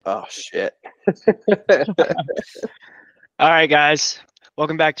Oh shit. All right, guys.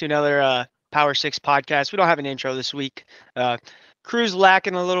 Welcome back to another Power Six podcast. We don't have an intro this week. Crew's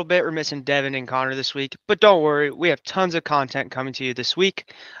lacking a little bit. We're missing Devin and Connor this week, but don't worry. We have tons of content coming to you this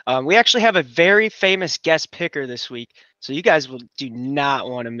week. We actually have a very famous guest picker this week, so you guys do not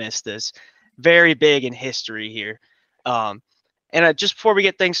want to miss this. Very big in history here. And just before we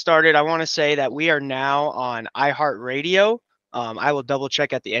get things started, I want to say that we are now on iHeartRadio. I will double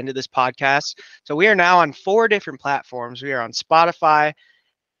check at the end of this podcast. So we are now on 4 different platforms. We are on Spotify,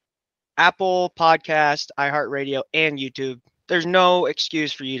 Apple Podcast, iHeartRadio, and YouTube. There's no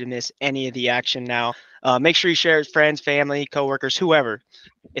excuse for you to miss any of the action now. Make sure you share it with friends, family, coworkers, whoever.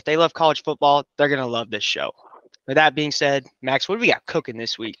 If they love college football, they're going to love this show. With that being said, Max, what do we got cooking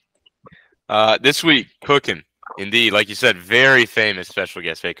this week? This week, cooking. Indeed, like you said, very famous special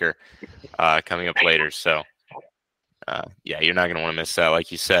guest picker coming up later. So, yeah, you're not going to want to miss that,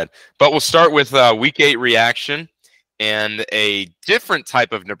 like you said. But we'll start with Week 8 reaction and a different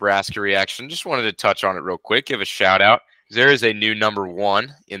type of Nebraska reaction. Just wanted to touch on it real quick, give a shout-out. There is a new number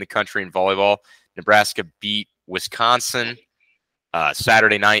 1 in the country in volleyball. Nebraska beat Wisconsin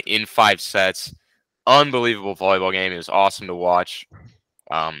Saturday night in 5 sets. Unbelievable volleyball game. It was awesome to watch.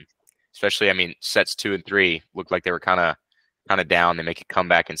 Especially, I mean, sets 2 and 3 looked like they were kind of down. They make a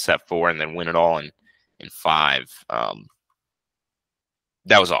comeback in set 4 and then win it all in 5.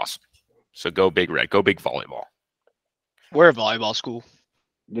 That was awesome. So go Big Red. Go Big Volleyball. We're a volleyball school.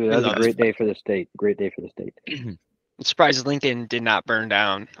 Dude, that was a great day for the state. Great day for the state. I'm surprised Lincoln did not burn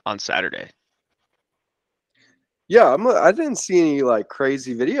down on Saturday. Yeah, I didn't see any like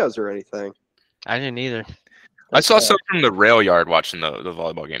crazy videos or anything. I didn't either. I saw some from the rail yard watching the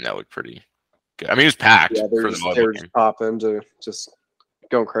volleyball game. That looked pretty good. I mean, it was packed Yeah, for the they volleyball were game. just popping to just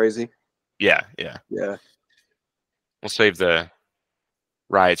going crazy. Yeah. Yeah. We'll save the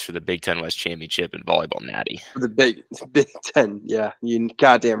riots for the Big Ten West Championship and volleyball natty. For the Big Ten. Yeah, you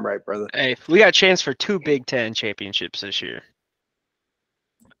goddamn right, brother. Hey, we got a chance for 2 Big Ten championships this year.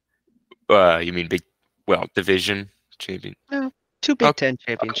 You mean division champion? No, 2 Big Ten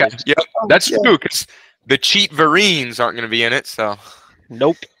championships. Okay. Yep, that's true because the cheat Marines aren't going to be in it. So,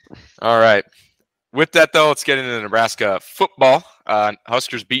 nope. All right. With that though, let's get into Nebraska football.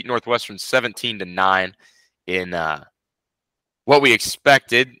 Huskers beat Northwestern 17-9 in what we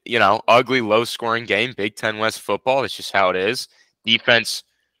expected. Ugly, low-scoring game. Big Ten West football. It's just how it is. Defense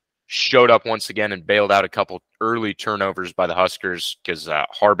showed up once again and bailed out a couple early turnovers by the Huskers because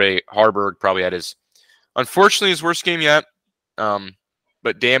Harburg probably had unfortunately his worst game yet.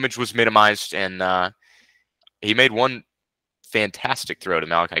 But damage was minimized, and he made one fantastic throw to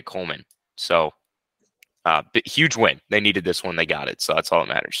Malachi Coleman. So, huge win. They needed this one. They got it. So that's all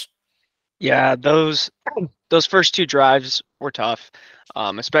that matters. Yeah, those first 2 drives were tough,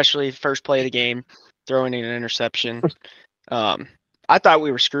 especially first play of the game, throwing in an interception. I thought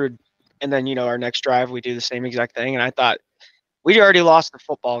we were screwed. And then, our next drive, we do the same exact thing. And I thought we already lost the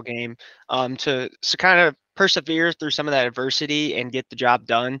football game. To kind of persevere through some of that adversity and get the job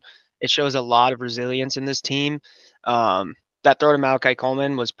done, it shows a lot of resilience in this team. That throw to Malachi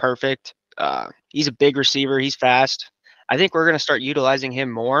Coleman was perfect. He's a big receiver. He's fast. I think we're going to start utilizing him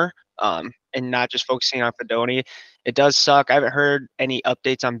more and not just focusing on Fedoni. It does suck. I haven't heard any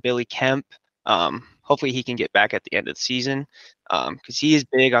updates on Billy Kemp. Hopefully he can get back at the end of the season because he is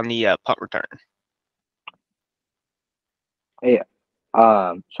big on the punt return. Hey,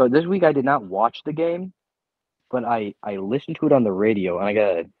 so this week I did not watch the game, but I listened to it on the radio, and I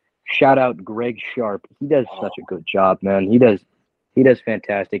gotta shout out Greg Sharp. He does such a good job, man. He does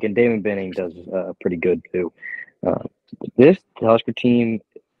fantastic, and Damon Benning does pretty good too. This Husker team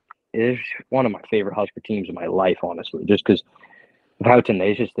is one of my favorite Husker teams in my life, honestly, just because of how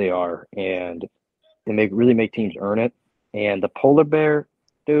tenacious they are, and they really make teams earn it. And the polar bear,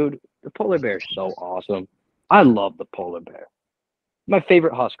 dude, the polar bear is so awesome. I love the polar bear. My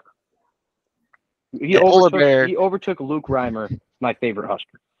favorite Husker. He overtook Luke Reimer, my favorite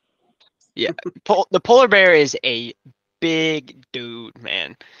Husker. Yeah, the polar bear is a big dude,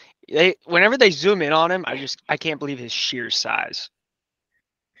 man. Whenever they zoom in on him, I can't believe his sheer size.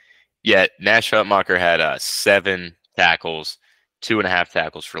 Yeah, Nash Hutmacher had 7 tackles, 2.5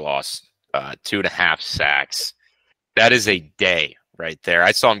 tackles for loss, 2.5 sacks. That is a day right there.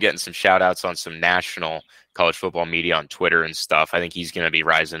 I saw him getting some shout outs on some national college football media on Twitter and stuff. I think he's going to be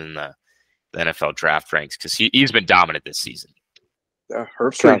rising in the NFL draft ranks because he's been dominant this season.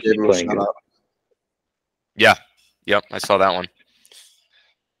 Herbstreit gave him a shout out. Yeah. Yep, I saw that one.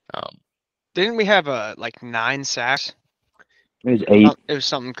 Didn't we have 9 sacks? It was 8. It was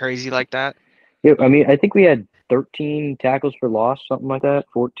something crazy like that. Yeah, I mean, I think we had 13 tackles for loss, something like that,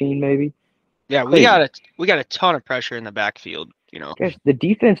 14 maybe. Yeah, we Crazy. got a ton of pressure in the backfield. Guys, the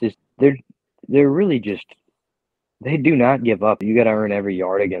defense is they're really just they do not give up. You got to earn every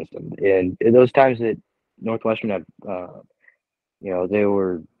yard against them. And in those times that Northwestern had, they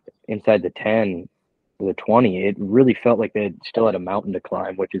were inside the 10, the 20. It really felt like they still had a mountain to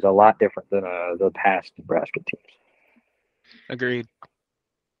climb, which is a lot different than the past Nebraska teams. Agreed.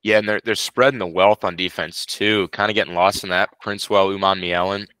 Yeah, and they're spreading the wealth on defense too. Kind of getting lost in that. Princewell, Uman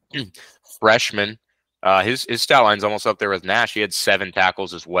Mielen, freshman. His stat line's almost up there with Nash. He had 7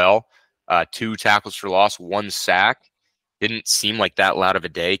 tackles as well. 2 tackles for loss, 1 sack. Didn't seem like that loud of a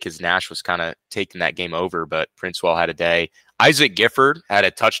day because Nash was kind of taking that game over, but Princewell had a day. Isaac Gifford had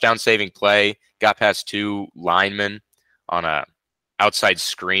a touchdown-saving play, got past 2 linemen on a outside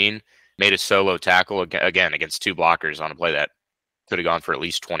screen, made a solo tackle again against 2 blockers on a play that could have gone for at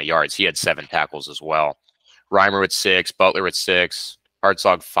least 20 yards. He had 7 tackles as well. Reimer with 6, Butler with 6,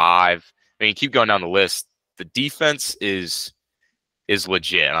 Hartzog 5. I mean, keep going down the list. The defense is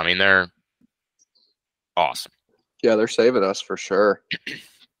legit. I mean, they're awesome. Yeah, they're saving us for sure.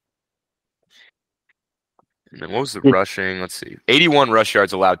 And then what was the rushing? Let's see. 81 rush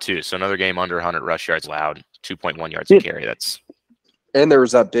yards allowed too. So another game under 100 rush yards allowed. 2.1 yards a carry. And there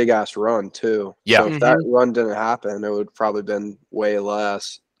was that big ass run too. Yeah. So if that run didn't happen, it would probably been way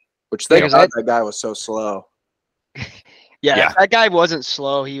less. Which thank God that guy was so slow. Yeah, if that guy wasn't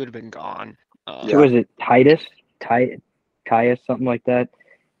slow, he would have been gone. So was it Titus, something like that?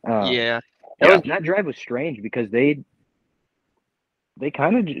 Yeah. That drive was strange because they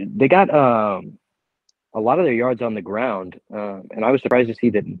got a lot of their yards on the ground, and I was surprised to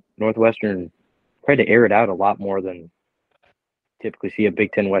see that Northwestern tried to air it out a lot more than typically see a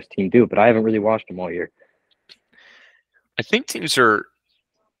Big Ten West team do. But I haven't really watched them all year. I think teams are.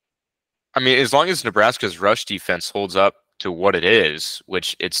 I mean, as long as Nebraska's rush defense holds up to what it is,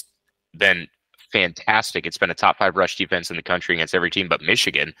 which it's been fantastic. It's been a top 5 rush defense in the country against every team but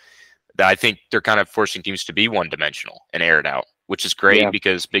Michigan. That I think they're kind of forcing teams to be one-dimensional and air it out, which is great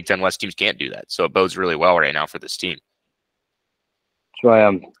because Big Ten West teams can't do that. So it bodes really well right now for this team. That's why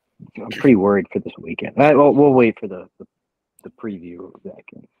I'm pretty worried for this weekend. We'll wait for the preview of that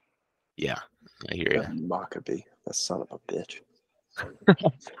game. Yeah, I hear you. Maccabee, that son of a bitch.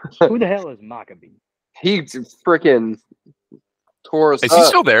 Who the hell is Maccabee? He freaking tore us Is up. he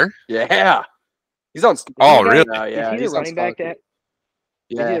still there? Yeah. He's on. Oh, really? Now, yeah, Is he the running back that?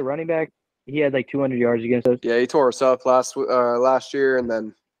 Yeah. Is he the running back? He had like 200 yards against us. Yeah, he tore us up last year, and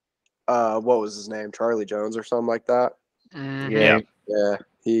then what was his name? Charlie Jones or something like that. Mm-hmm. Yeah.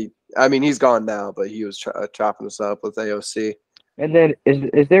 He's gone now, but he was chopping us up with AOC. And then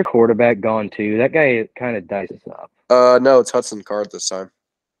is their quarterback gone too? That guy kind of dices up. No, it's Hudson Card this time.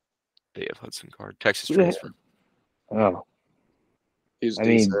 They have Hudson Card, Texas transfer. Oh, He's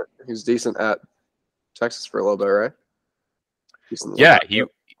decent. He was decent at Texas for a little bit, right? Yeah,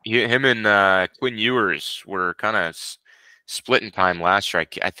 him and Quinn Ewers were kind of splitting time last year.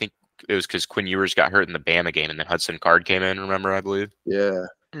 I think it was because Quinn Ewers got hurt in the Bama game, and then Hudson Card came in. Remember, I believe. Yeah.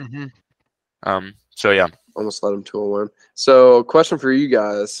 Mm-hmm. So yeah, almost led him to a win. So, question for you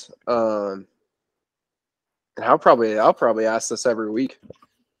guys. And I'll probably ask this every week.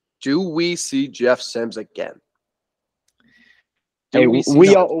 Do we see Jeff Sims again? Hey,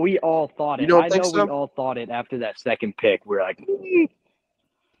 we all thought it. You don't I think know so? we all thought it after that second pick. We're like,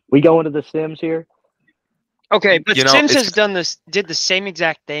 we go into the Sims here. Okay, but Sims did the same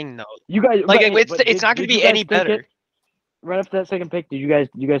exact thing though. You guys, it's not going to be any better. Right after that second pick, did you guys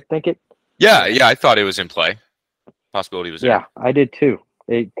think it? Yeah, I thought it was in play. Possibility was there. Yeah, I did too.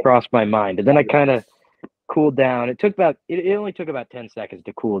 It crossed my mind, and then I kind of cooled down. It only took about 10 seconds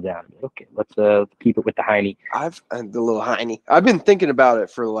to cool down. Okay, let's keep it with the Heine. The little Heine. I've been thinking about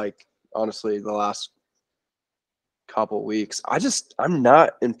it for honestly the last couple weeks. I'm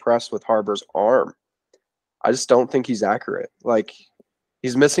not impressed with Harbor's arm. I just don't think he's accurate.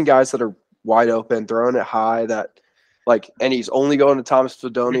 He's missing guys that are wide open, throwing it high and he's only going to Thomas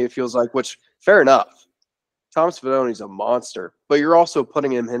Fidone, it feels like, which fair enough. Thomas Fidone's a monster, but you're also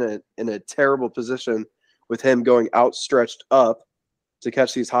putting him in a terrible position with him going outstretched up to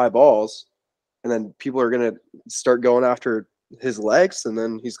catch these high balls, and then people are going to start going after his legs, and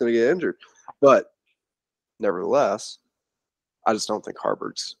then he's going to get injured. But nevertheless, I just don't think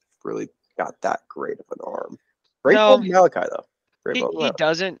Harvard's really got that great of an arm. Great ball to Malachi, though.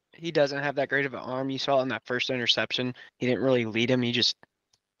 He doesn't have that great of an arm. You saw it in that first interception. He didn't really lead him. He just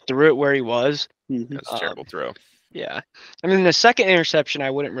threw it where he was. Mm-hmm. That's a terrible throw. Yeah. I mean, the second interception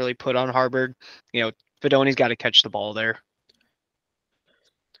I wouldn't really put on Harvard. Fidone's got to catch the ball there.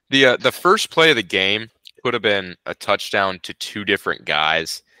 The first play of the game, could have been a touchdown to two different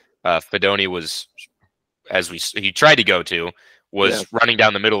guys. Fedoni was, he tried to go to, was running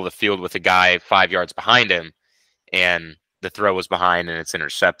down the middle of the field with a guy 5 yards behind him, and the throw was behind and it's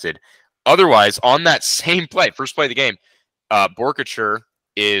intercepted. Otherwise, on that same play, first play of the game, Borkature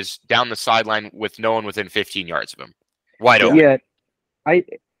is down the sideline with no one within 15 yards of him. Wide open. Yeah,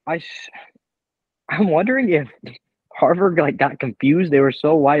 I'm wondering if Harvard got confused. They were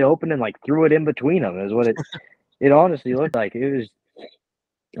so wide open and threw it in between them. Is what it honestly looked like. It was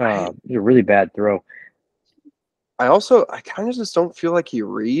a really bad throw. I kind of just don't feel like he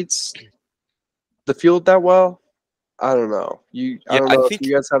reads the field that well. I don't know. I don't know if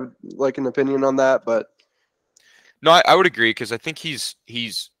you guys have an opinion on that, but no, I would agree because I think he's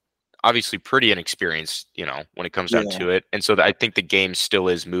obviously pretty inexperienced, when it comes down to it, and so I think the game still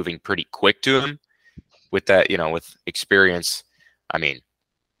is moving pretty quick to him. With that, with experience, I mean,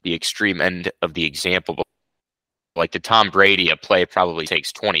 the extreme end of the example, like the Tom Brady, a play probably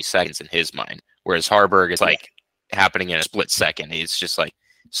takes 20 seconds in his mind, whereas Harburg is happening in a split second. It's just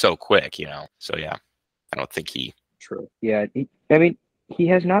so quick, So yeah, I don't think he. True. Yeah, he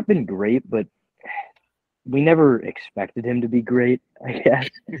has not been great, but we never expected him to be great, I guess.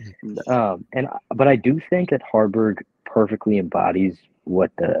 But I do think that Harburg perfectly embodies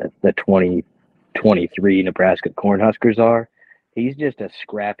what the 2023 Nebraska Cornhuskers are. He's just a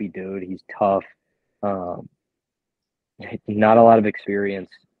scrappy dude. He's tough. Not a lot of experience.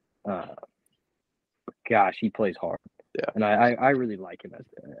 Gosh, he plays hard. Yeah, and I really like him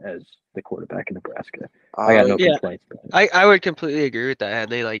as the quarterback in Nebraska. I got no complaints. I would completely agree with that.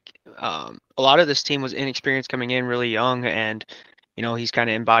 They a lot of this team was inexperienced coming in, really young, and he's kind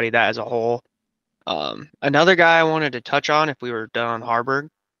of embodied that as a whole. Another guy I wanted to touch on, if we were done on Harburg.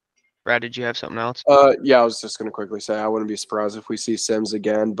 Brad, did you have something else? Yeah, I was just going to quickly say I wouldn't be surprised if we see Sims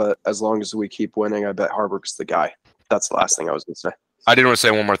again, but as long as we keep winning, I bet Harburg's the guy. That's the last thing I was going to say. I did want to say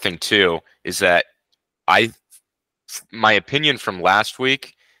one more thing too, is that my opinion from last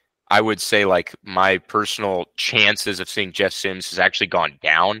week, I would say my personal chances of seeing Jeff Sims has actually gone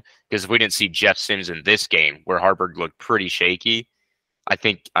down, because if we didn't see Jeff Sims in this game where Harburg looked pretty shaky, I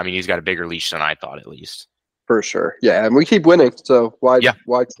mean he's got a bigger leash than I thought, at least. For sure. Yeah, and we keep winning, so why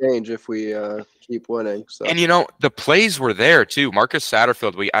change if we keep winning? So. And the plays were there too. Marcus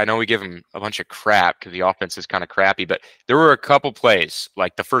Satterfield, I know we give him a bunch of crap because the offense is kind of crappy, but there were a couple plays,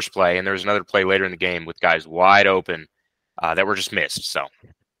 like the first play, and there was another play later in the game with guys wide open that were just missed. So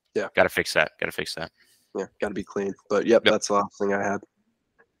yeah, got to fix that. Yeah, got to be clean. But yep, that's the last thing I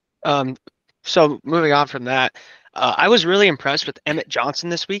had. So moving on from that, I was really impressed with Emmett Johnson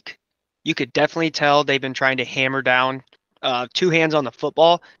this week. You could definitely tell they've been trying to hammer down two hands on the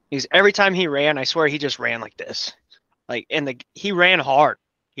football, because every time he ran, I swear he just ran like this. He ran hard.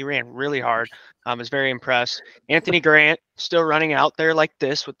 He ran really hard. I was very impressed. Anthony Grant still running out there like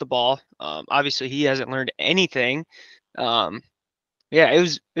this with the ball. Obviously, he hasn't learned anything. It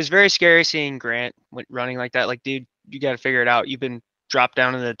was very scary seeing Grant running like that. Dude, you got to figure it out. You've been dropped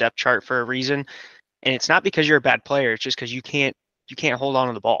down in the depth chart for a reason, and it's not because you're a bad player. It's just because you can't hold on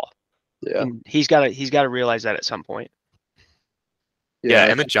to the ball. Yeah, and he's got to realize that at some point. Yeah,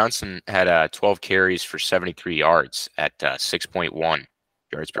 Emmett Johnson had 12 carries for 73 yards at 6.1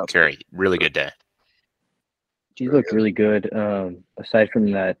 yards per carry. Really good day. He looked really good. Aside from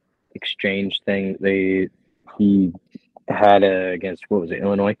that exchange thing, he had against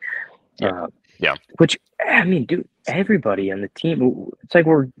Illinois. Yeah. Which, I mean, dude, everybody on the team, it's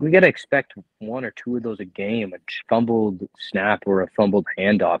we got to expect one or two of those a game, a fumbled snap or a fumbled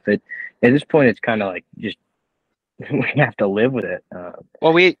handoff. At this point, it's kind of just we have to live with it.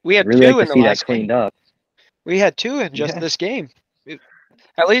 Well, we had really two like in to the see last that cleaned game. up. We had two in just this game.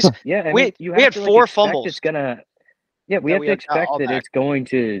 At least we had to, four fumbles. It's gonna, we have to expect that it's going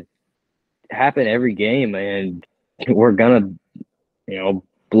to happen every game, and we're gonna,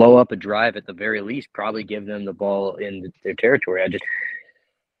 blow up a drive at the very least. Probably give them the ball in their territory.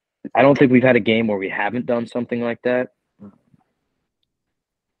 I don't think we've had a game where we haven't done something like that.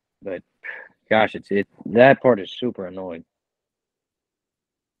 But gosh, that part is super annoying.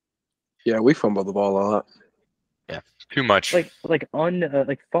 Yeah, we fumble the ball a lot. Yeah, too much. Like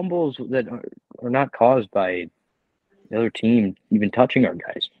fumbles that are not caused by the other team even touching our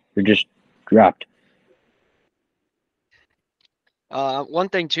guys. They're just dropped. One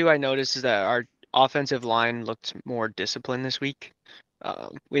thing too I noticed is that our offensive line looked more disciplined this week.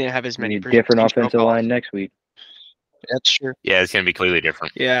 We didn't have as many different offensive line next week. That's true. Yeah, it's gonna be completely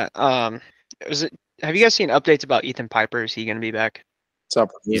different. Yeah. Have you guys seen updates about Ethan Piper? Is he gonna be back?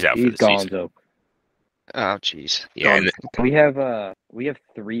 He's out for the gone, season. though. Oh, jeez. Yeah, we have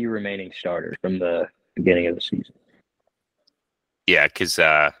 3 remaining starters from the beginning of the season. Yeah, because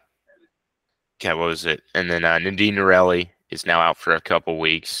what was it? And then Nadine Norelli is now out for a couple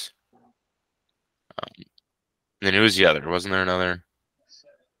weeks. And then who was the other? Wasn't there another?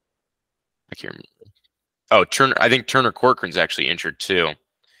 I can't remember. Oh, Turner. I think Turner Corcoran's actually injured too.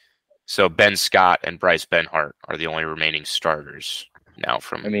 So Ben Scott and Bryce Benhart are the only remaining starters now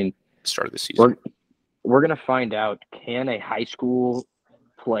from the start of the season. We're going to find out, can a high school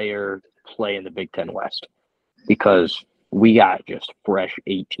player play in the Big Ten West? Because we got just fresh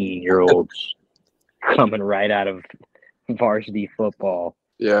 18-year-olds coming right out of varsity football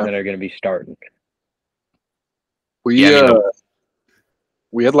that are going to be starting. We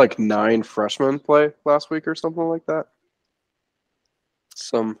had like 9 freshmen play last week or something like that.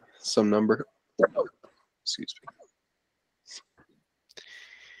 Some number. Excuse me.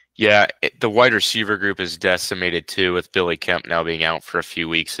 Yeah, the wide receiver group is decimated too, with Billy Kemp now being out for a few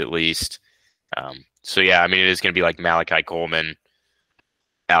weeks at least. So yeah, I mean, it is going to be like Malachi Coleman,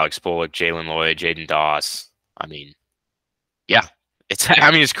 Alex Bullock, Jalen Lloyd, Jaden Doss. I mean, yeah, it's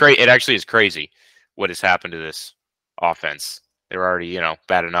crazy. It actually is crazy what has happened to this offense. They're already,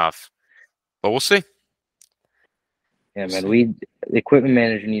 bad enough, but we'll see. Yeah, man, the equipment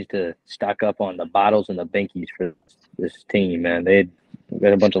manager needs to stock up on the bottles and the binkies for this team, man. They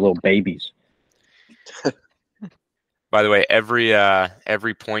got a bunch of little babies. By the way,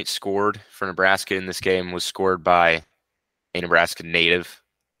 every point scored for Nebraska in this game was scored by a Nebraska native.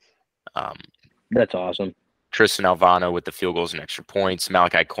 That's awesome. Tristan Alvano with the field goals and extra points,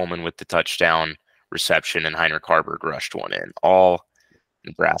 Malachi Coleman with the touchdown reception, and Heinrich Harburg rushed one in. All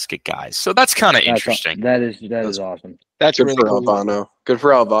Nebraska guys. So that's kind of interesting. That is awesome. That's good really for cool. Alvano. Good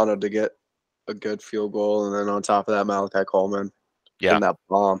for Alvano to get a good field goal, and then on top of that, Malachi Coleman. Yeah, and that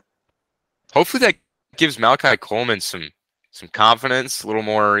bomb. Hopefully that gives Malachi Coleman some confidence, a little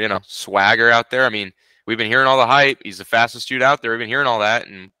more, swagger out there. I mean, we've been hearing all the hype. He's the fastest dude out there. We've been hearing all that,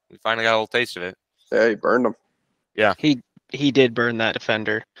 and we finally got a little taste of it. Yeah, he burned him. Yeah, he did burn that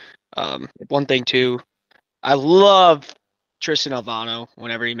defender. One thing too, I love Tristan Alvano.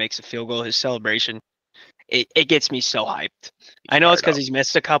 Whenever he makes a field goal, his celebration, it gets me so hyped. I know it's because he's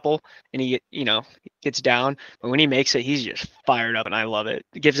missed a couple and he gets down, but when he makes it, he's just fired up, and I love it.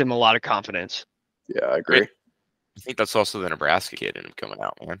 It gives him a lot of confidence. Yeah, I agree. I think that's also the Nebraska kid in him coming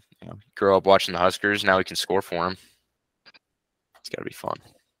out, man. Grew up watching the Huskers. Now he can score for him. It's got to be fun.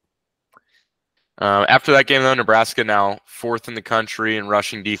 After that game, though, Nebraska now 4th in the country in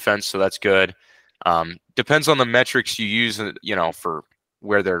rushing defense, so that's good. Depends on the metrics you use, for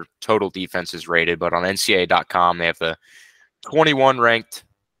where their total defense is rated. But on NCAA.com, they have the 21st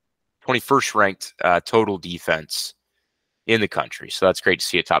ranked total defense in the country. So that's great to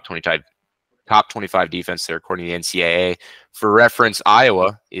see a top 25 defense there, according to the NCAA. For reference,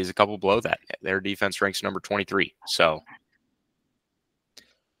 Iowa is a couple below that. Their defense ranks number 23. So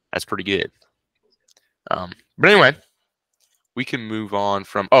that's pretty good. But anyway, we can move on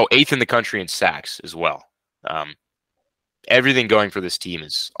from 8th in the country in sacks as well. Everything going for this team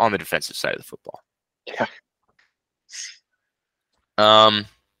is on the defensive side of the football. Yeah.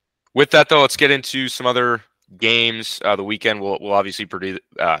 With that, though, let's get into some other games. The weekend we'll obviously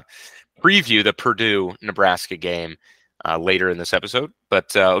preview the Purdue-Nebraska game later in this episode.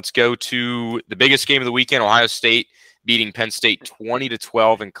 But let's go to the biggest game of the weekend: Ohio State beating Penn State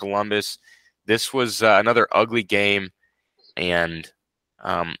 20-12 in Columbus. This was another ugly game, and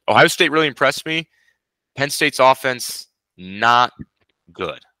Ohio State really impressed me. Penn State's offense, not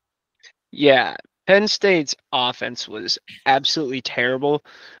good. Yeah, Penn State's offense was absolutely terrible.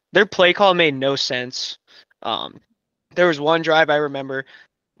 Their play call made no sense. There was one drive I remember.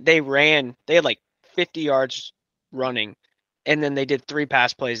 They had like 50 yards running, and then they did 3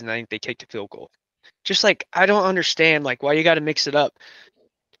 pass plays, and I think they kicked a field goal. Just like, I don't understand, why you got to mix it up.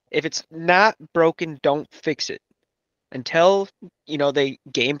 If it's not broken, don't fix it. Until, they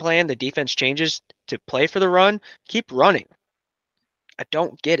game plan, the defense changes to play for the run, keep running. I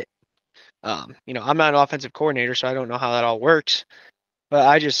don't get it. I'm not an offensive coordinator, so I don't know how that all works.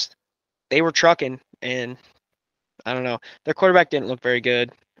 But they were trucking, and I don't know. Their quarterback didn't look very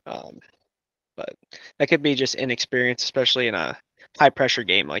good. But that could be just inexperience, especially in a high-pressure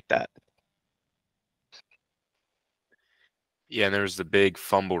game like that. Yeah, and there was the big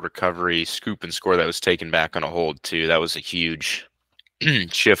fumble recovery, scoop and score that was taken back on a hold, too. That was a huge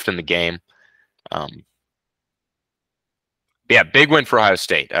shift in the game. Yeah, big win for Ohio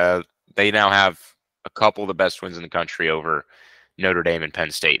State. They now have a couple of the best wins in the country over Notre Dame and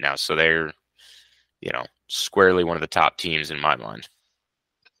Penn State now. So they're, squarely one of the top teams in my mind.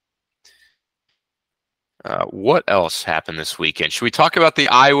 What else happened this weekend? Should we talk about the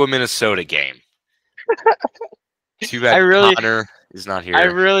Iowa-Minnesota game? Too bad I really- Connor is not here. I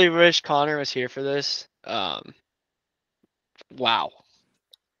really wish Connor was here for this. Wow.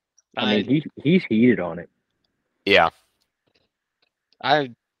 I mean, he's heated on it. Yeah. I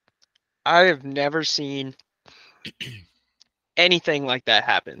have never seen anything like that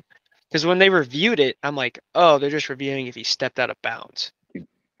happen. Because when they reviewed it, I'm like, oh, they're just reviewing if he stepped out of bounds. I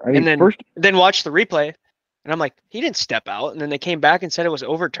mean, And then first, then watch the replay, and I'm like, he didn't step out. And then they came back and said it was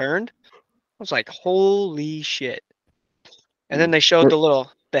overturned. I was like, holy shit. And then they showed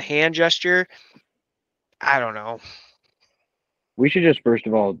the hand gesture. I don't know. we should just first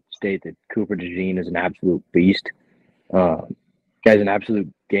of all state that Cooper DeJean is an absolute beast. Guy's an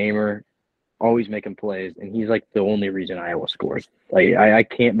absolute gamer, always making plays, and he's like the only reason Iowa scores. Like I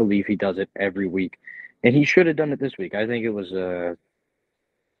can't believe he does it every week, and he should have done it this week. I think it was a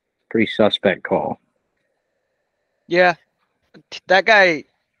pretty suspect call. Yeah, that guy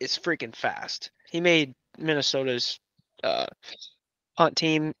is freaking fast. He made Minnesota's punt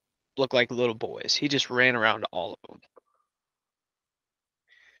team look like little boys. He just ran around all of them.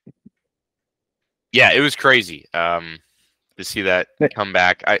 Yeah, it was crazy to see that come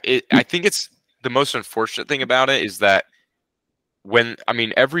back. I think it's the most unfortunate thing about it is that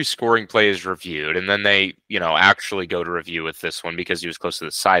every scoring play is reviewed, and then they, actually go to review with this one because he was close to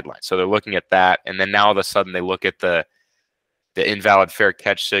the sideline. So they're looking at that, and then now all of a sudden they look at the invalid fair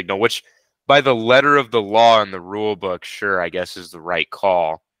catch signal, which by the letter of the law in the rule book, sure, I guess is the right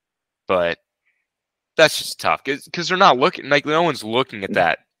call, but that's just tough because they're not looking, like no one's looking at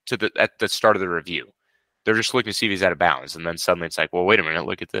that at the start of the review. They're just looking to see if he's out of bounds, and then suddenly it's like, well, wait a minute,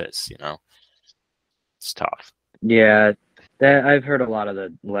 look at this. It's tough. Yeah, I've heard a lot of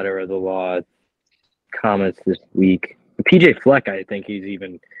the letter of the law comments this week. PJ Fleck, I think he's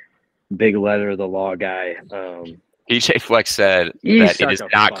even big letter of the law guy. PJ Fleck said that it is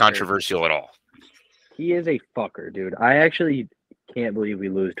not controversial at all. He is a fucker, dude. I actually can't believe we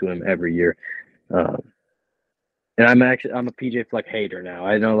lose to him every year. And I'm a PJ Fleck hater now.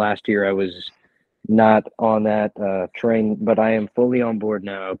 I know last year I was not on that train, but I am fully on board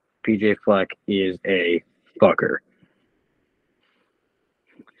now. PJ Fleck is a fucker.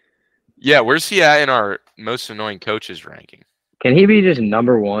 Yeah, where's he at in our most annoying coaches ranking? Can he be just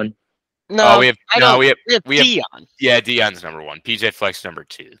number one? No, we have Dion. Yeah, Dion's number one. PJ Fleck's number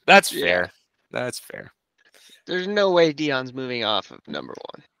two. That's fair. That's fair. There's no way Dion's moving off of number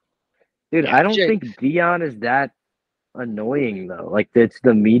one. Dude, Yeah, I don't think Dion is that annoying though. Like it's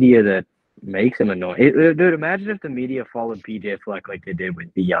the media that makes him annoying. Dude, imagine if the media followed PJ Fleck like they did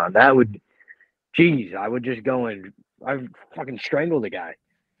with Dion. That would, geez, I would just go and I would fucking strangle the guy.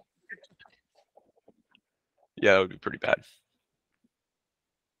 Yeah, that would be pretty bad.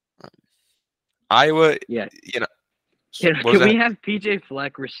 Iowa, Yeah. Can we have PJ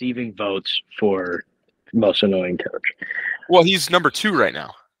Fleck receiving votes for most annoying coach? Well, he's number 2 right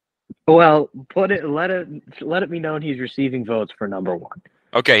now. Well, let it be known he's receiving votes for number 1.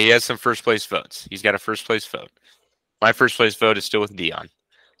 Okay, he has some first place votes. He's got a first place vote. My first place vote is still with Dion.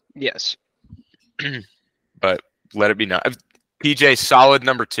 Yes. But let it be known. PJ, solid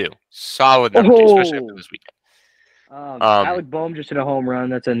number 2. Solid number 2, especially after this weekend. Alec Boehm just hit a home run.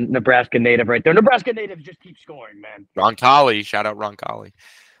 That's a Nebraska native right there. Nebraska natives just keep scoring, man. Roncalli. Shout out Roncalli.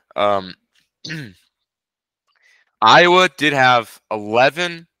 Iowa did have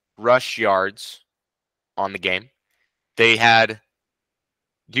 11 rush yards on the game. They had.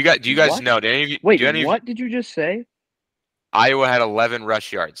 Do you guys What? know? Did any of you, Wait, do any what of did you just say? Iowa had 11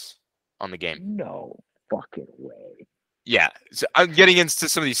 rush yards on the game. No fucking way. Yeah, so I'm getting into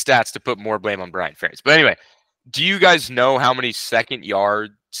some of these stats to put more blame on Brian Ferentz. But anyway, do you guys know how many second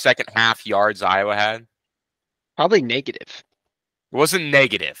half yards Iowa had? Probably negative. It wasn't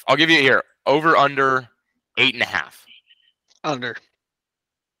negative. I'll give you here. Over under 8.5. Under.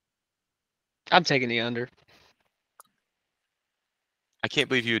 I'm taking the under. I can't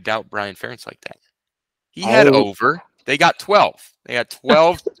believe you would doubt Brian Ferentz like that. He had over. They got 12. They had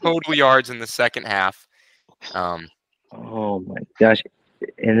 12 total yards in the second half. Oh my gosh!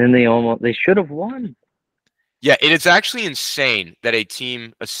 And then they should have won. Yeah, it is actually insane that a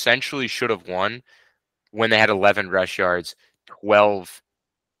team essentially should have won when they had 11 rush yards, 12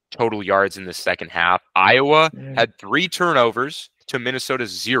 total yards in the second half. Iowa had 3 turnovers to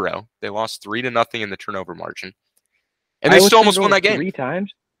Minnesota's 0. They lost 3-0 in the turnover margin. And they still almost won that game. 3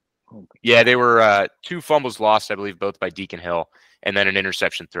 times? Oh, yeah, they were 2 fumbles lost, I believe, both by Deacon Hill, and then an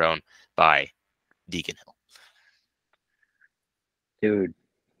interception thrown by Deacon Hill. Dude,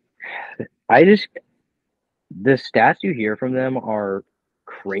 the stats you hear from them are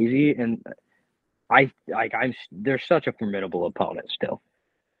crazy, and they're such a formidable opponent still.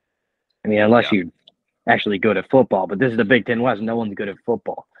 I mean, unless you actually good at football. But this is the Big Ten West. No one's good at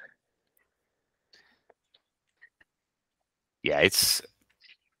football. Yeah, it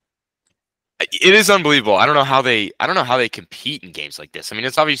is unbelievable. I don't know how they compete in games like this. I mean,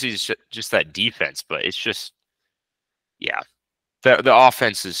 it's obviously just that defense, but it's just, yeah, the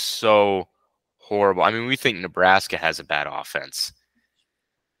offense is so horrible. I mean, we think Nebraska has a bad offense.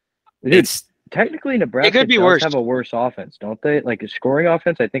 Dude, technically Nebraska could be does worse. have a worse offense, don't they? Like a scoring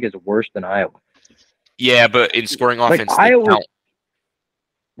offense, I think is worse than Iowa. Yeah, but in scoring Like, offense, Iowa-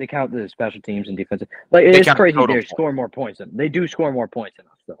 They count the special teams and defensive. Like it's count crazy. total They points. score more points than they do. Score more points than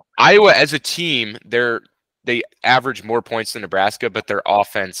us, though. Iowa as a team, they average more points than Nebraska, but their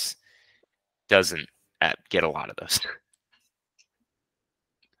offense doesn't get a lot of those.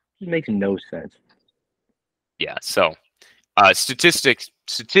 It makes no sense. Yeah, so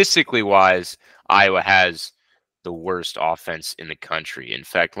statistically wise, Iowa has the worst offense in the country. In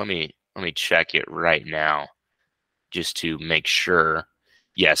fact, let me check it right now just to make sure.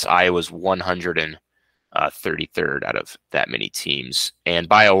 Yes, Iowa's 133rd out of that many teams, and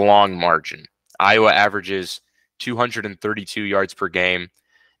by a long margin. Iowa averages 232 yards per game.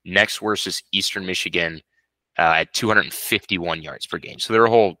 Next worst is Eastern Michigan at 251 yards per game. So they're a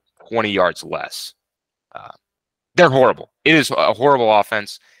whole 20 yards less. They're horrible. It is a horrible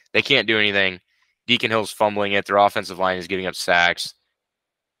offense. They can't do anything. Deacon Hill's fumbling it. Their offensive line is giving up sacks,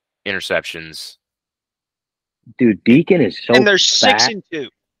 interceptions. Dude, Deacon is so and they're fat. 6-2.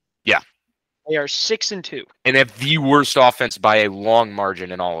 Yeah. They are 6-2. And they have the worst offense by a long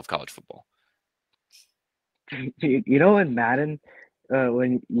margin in all of college football. You know in Madden,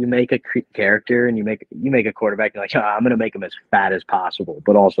 when you make a character and you make a quarterback, you're like, I'm going to make him as fat as possible,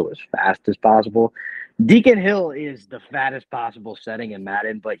 but also as fast as possible. Deacon Hill is the fattest possible setting in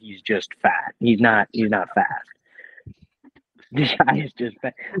Madden, but he's just fat. He's not fast. This guy is just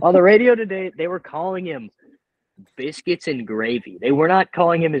fat. On the radio today, they were calling him Biscuits and Gravy. They were not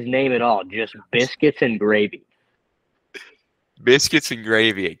calling him his name at all, just Biscuits and Gravy. Biscuits and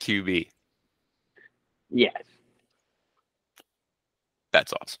gravy at QB. Yes.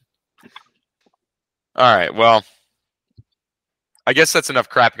 That's awesome. All right, well, I guess that's enough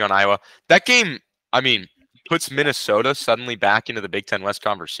crapping on Iowa. That game, I mean, puts Minnesota suddenly back into the Big Ten West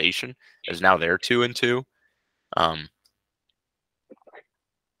conversation, as now they're 2-2.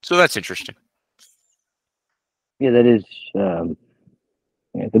 So that's interesting. Yeah, that is.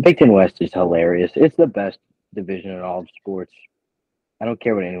 The Big Ten West is hilarious. It's the best division in all of sports. I don't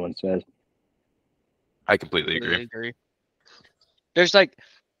care what anyone says. I completely agree. There's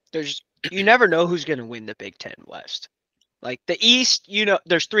you never know who's going to win the Big Ten West. Like the East,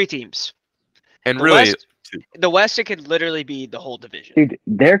 there's 3 teams. And The really, West, the West, it could literally be the whole division. Dude,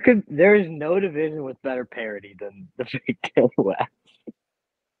 there is no division with better parity than the Big Ten West.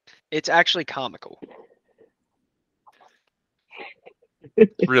 It's actually comical.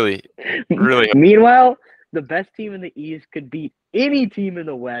 really. Meanwhile, the best team in the East could beat any team in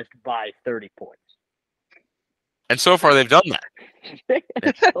the West by 30 points. And so far, they've done that.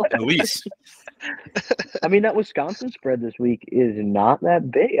 At least. I mean, that Wisconsin spread this week is not that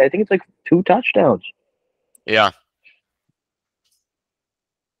big. I think it's like 2 touchdowns. Yeah.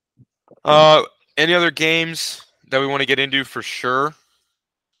 Any other games that we want to get into for sure?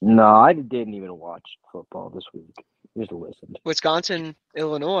 No, I didn't even watch football this week. Just listened. Wisconsin,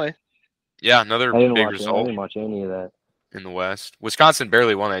 Illinois. Yeah, another I didn't big watch it. I result didn't watch any of that. in the West. Wisconsin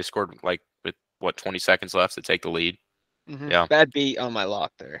barely won. They scored with 20 seconds left to take the lead. Mm-hmm. Yeah. Bad beat on my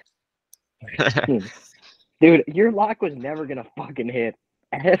lock there. Dude, your lock was never gonna fucking hit.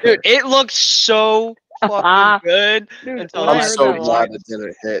 Ever. Dude, it looked so fucking good. Dude, until when I I'm heard heard so that glad lock- it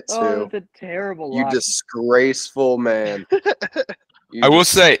didn't hit Oh, too. it's a terrible You lock. disgraceful man. You I will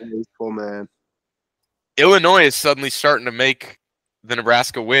say- disgraceful man. Illinois is suddenly starting to make the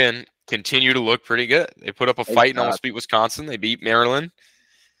Nebraska win continue to look pretty good. They put up a Thank fight and God. almost beat Wisconsin. They beat Maryland.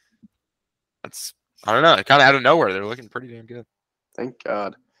 I don't know. Kind of out of nowhere. They're looking pretty damn good. Thank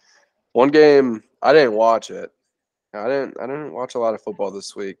God. One game I didn't watch it. I didn't watch a lot of football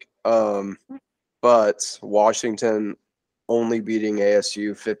this week. But Washington only beating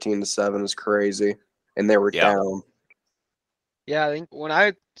ASU 15-7 is crazy, and they were Yeah. down. Yeah, I think when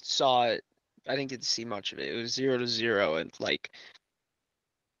I saw it, I didn't get to see much of it. It was 0-0 and like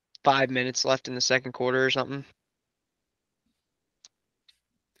 5 minutes left in the second quarter or something.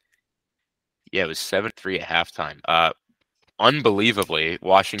 Yeah, it was 7-3 at halftime. Unbelievably,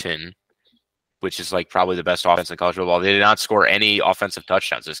 Washington, which is like probably the best offense in college football, they did not score any offensive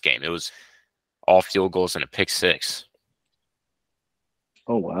touchdowns this game. It was all field goals and a pick 6.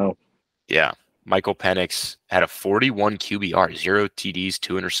 Oh wow. Yeah. Michael Penix had a 41 QBR, 0 TDs,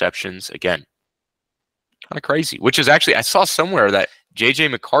 2 interceptions. Again, Kind of crazy. Which is actually, I saw somewhere that J.J.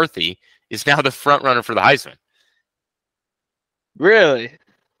 McCarthy is now the front runner for the Heisman. Really?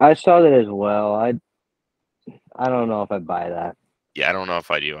 I saw that as well. I don't know if I buy that. Yeah, I don't know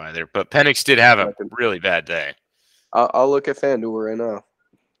if I do either. But Penix did have a really bad day. I'll look at FanDuel right now.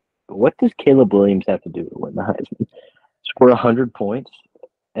 What does Caleb Williams have to do to win the Heisman? Score 100 points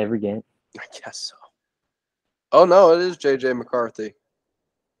every game? I guess so. Oh, no, it is J.J. McCarthy.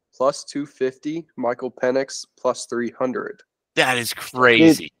 Plus 250. Michael Penix plus 300. That is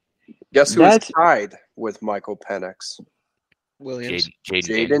crazy. Guess who is tied with Michael Penix? Williams.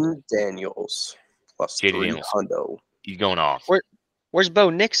 Jaden Daniels plus Jaden 300. He's going off. Where's Bo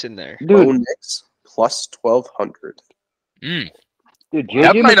Nix in there? Bo Nix plus 1,200. Dude, JJ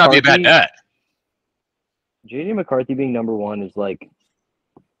that might not be a bad bet. JJ McCarthy being number one is like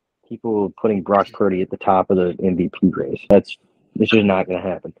people putting Brock Purdy at the top of the MVP race. It's just not going to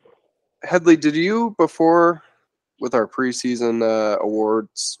happen. Headley, did you, before with our preseason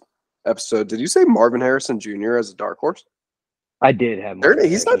awards episode, did you say Marvin Harrison Jr. as a dark horse? I did have.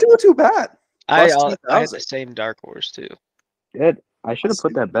 He's not doing too bad. I had the same dark horse too. I should have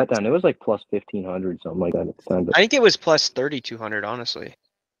put that bet down. It was like plus 1,500, something like that at the time. But... I think it was plus 3,200, honestly.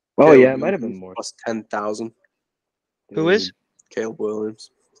 Oh yeah, it might have been more. Plus 10,000. Who is? Caleb Williams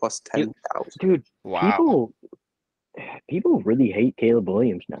plus 10,000. Dude, wow. People really hate Caleb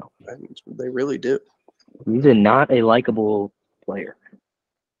Williams now. They really do. He's not a likable player.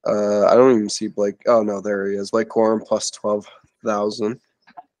 I don't even see Blake. Oh no, there he is. Blake Corum plus 12,000.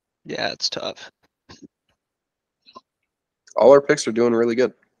 Yeah, it's tough. All our picks are doing really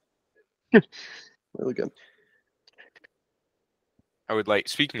good. Really good. I would like,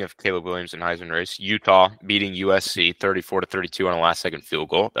 speaking of Caleb Williams and Heisman race, Utah beating USC 34-32 on a last-second field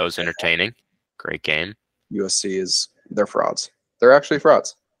goal. That was entertaining. Great game. USC they're frauds. They're actually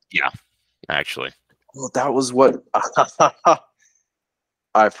frauds. Yeah, actually. Well, that was what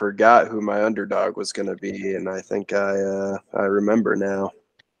I forgot who my underdog was going to be, and I think I remember now.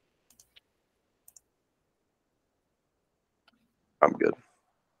 I'm good.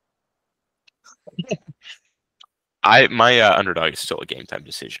 My underdog is still a game time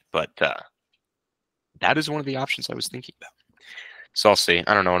decision, but that is one of the options I was thinking about. So I'll see.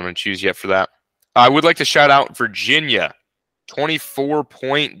 I don't know what I'm going to choose yet for that. I would like to shout out Virginia,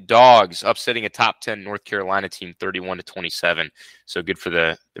 24-point dogs, upsetting a top 10 North Carolina team, 31-27. So good for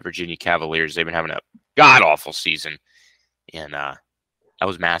the Virginia Cavaliers. They've been having a god awful season, and that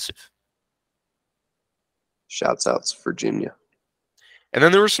was massive. Shouts outs Virginia. And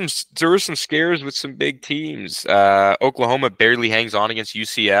then there were some scares with some big teams. Oklahoma barely hangs on against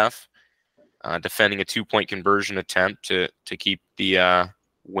UCF, defending a 2-point conversion attempt to keep the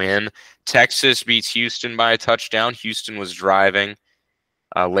win. Texas beats Houston by a touchdown. Houston was driving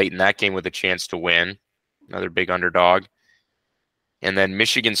late in that game with a chance to win. Another big underdog. And then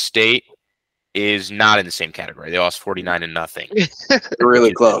Michigan State is not in the same category. They lost 49-0.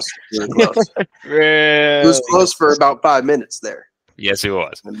 Really close. Really close. It was close for about 5 minutes there. Yes, it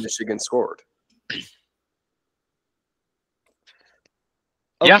was. And Michigan scored.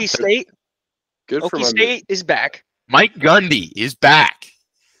 Okie State. Good for Okie State is back. Mike Gundy is back.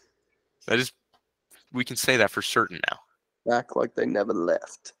 We can say that for certain now. Back like they never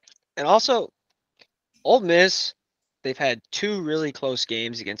left. And also, Ole Miss, they've had 2 really close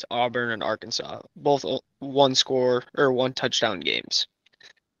games against Auburn and Arkansas, both one touchdown games.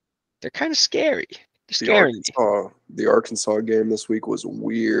 They're kind of scary. The Arkansas game this week was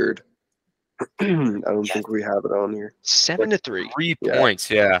weird. I don't think we have it on here. 7-3. 3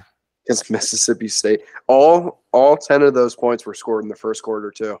 points, yeah. Against Mississippi State. All 10 of those points were scored in the first quarter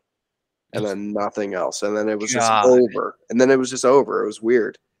too. And then nothing else. And then it was just over. And then it was just over. It was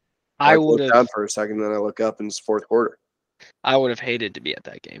weird. I would have down for a second, then I look up and it's fourth quarter. I would have hated to be at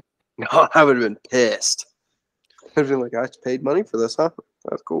that game. No, I would have been pissed. I'd been like, I paid money for this, huh?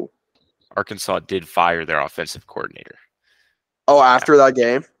 That's cool. Arkansas did fire their offensive coordinator. Oh, after that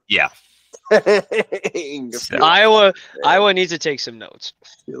game? Yeah. So, Iowa needs to take some notes.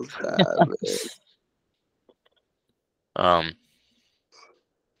 Feels bad, man.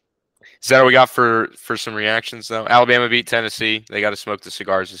 Is that all we got for some reactions, though? Alabama beat Tennessee. They got to smoke the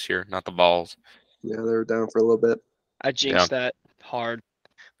cigars this year, not the balls. Yeah, they were down for a little bit. I jinxed that hard.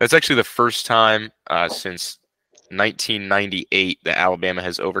 That's actually the first time since 1998 that Alabama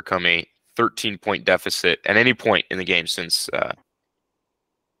has overcome a 13-point deficit at any point in the game since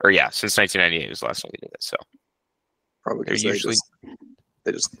 1998 was the last time they did it. So probably because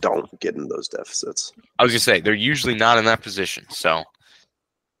they just don't get in those deficits. I was gonna say they're usually not in that position,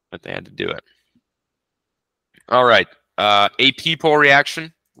 but they had to do it. All right, AP poll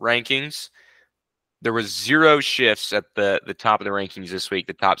reaction rankings. there was 0 shifts at the top of the rankings this week.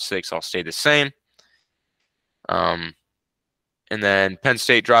 The top 6 all stayed the same. And then Penn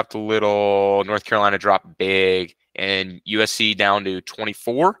State dropped a little, North Carolina dropped big, and USC down to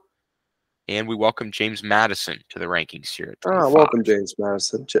 24. And we welcome James Madison to the rankings here at 25. Welcome, James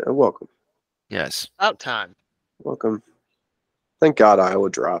Madison. Welcome. Yes. About time. Welcome. Thank God Iowa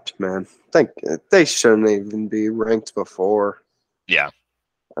dropped, man. They shouldn't even be ranked before. Yeah.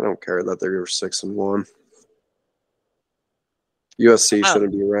 I don't care that they were 6-1. USC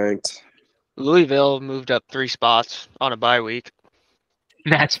shouldn't be ranked. Louisville moved up 3 spots on a bye week.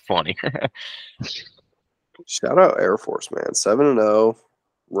 That's funny. Shout out Air Force, man. 7-0,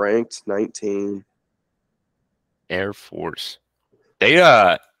 ranked 19. Air Force.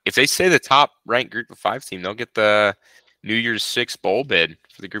 They if they say the top ranked group of 5 team, they'll get the New Year's 6 bowl bid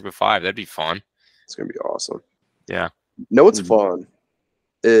for the group of 5. That'd be fun. It's gonna be awesome. Yeah. Know what's fun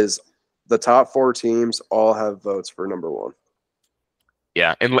is the top 4 teams all have votes for number 1.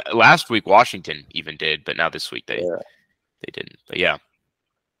 Yeah, and last week Washington even did, but now this week they didn't. But yeah,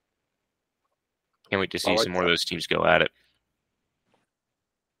 can't wait to see some more of those teams go at it.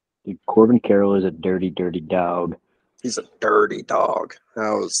 Dude, Corbin Carroll is a dirty, dirty dog. He's a dirty dog.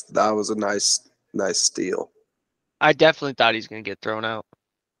 That was a nice steal. I definitely thought he's going to get thrown out.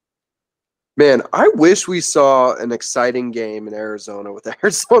 Man, I wish we saw an exciting game in Arizona with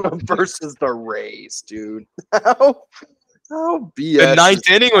Arizona versus the Rays, dude. How BS? The 9th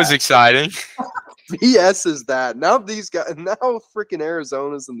inning was exciting. BS is that? Now freaking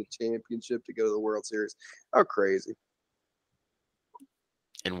Arizona's in the championship to go to the World Series. How crazy.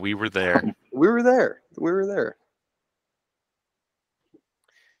 And we were there. We were there.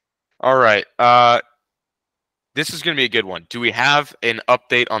 All right. This is going to be a good one. Do we have an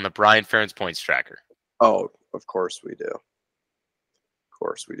update on the Brian Ferentz points tracker? Oh, of course we do. Of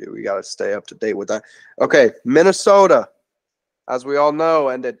course we do. We got to stay up to date with that. Okay, Minnesota, as we all know,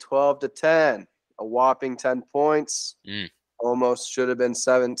 ended 12-10, a whopping 10 points. Almost should have been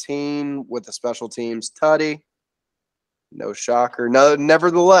 17 with the special teams tutty. No shocker. No,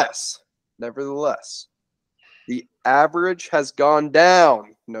 nevertheless, the average has gone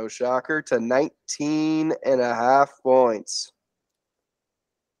down, no shocker, to 19.5 points.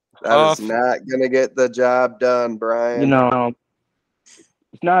 That is not going to get the job done, Brian. You know,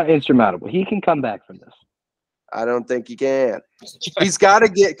 it's not insurmountable. He can come back from this. I don't think he can. He's got to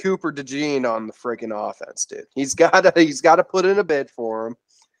get Cooper DeJean on the freaking offense, dude. He's got to put in a bid for him.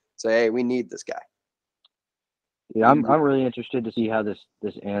 Say, hey, we need this guy. Yeah, I'm really interested to see how this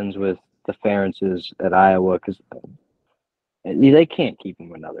ends with the Ferentzes at Iowa, because they can't keep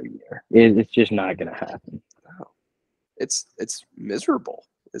him another year. It's just not going to happen. No. It's miserable.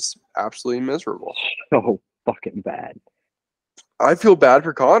 It's absolutely miserable. So fucking bad. I feel bad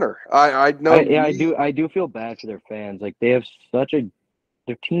for Connor. I know. I do feel bad for their fans. Like, they have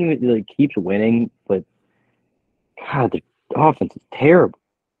their team like keeps winning, but God, the offense is terrible.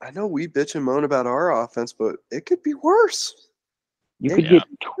 I know we bitch and moan about our offense, but it could be worse. You could get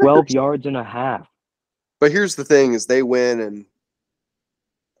 12 yards and a half. But here's the thing: is they win, and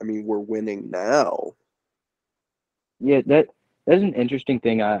I mean we're winning now. Yeah, that's an interesting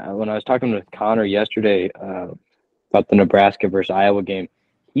thing. When I was talking with Connor yesterday about the Nebraska versus Iowa game,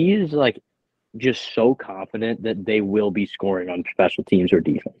 he is like just so confident that they will be scoring on special teams or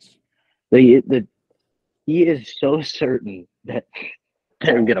defense. He is so certain that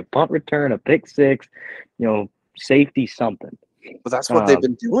they're going to get a punt return, a pick six, safety, something. But that's what they've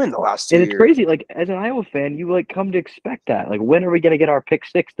been doing the last 2 years. And it's crazy. Like, as an Iowa fan, you like come to expect that. Like, when are we going to get our pick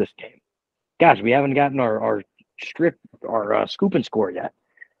six this game? Gosh, we haven't gotten our scoop and score yet.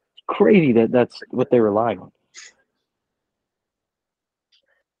 It's crazy that's what they're relying on.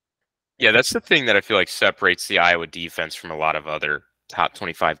 Yeah, that's the thing that I feel like separates the Iowa defense from a lot of other top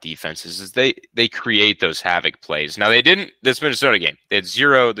 25 defenses is they create those havoc plays. Now, they didn't this Minnesota game. They had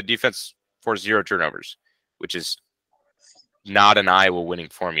the defense forced 0 turnovers, which is not an Iowa winning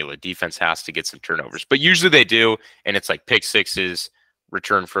formula. Defense has to get some turnovers, but usually they do, and it's like pick sixes,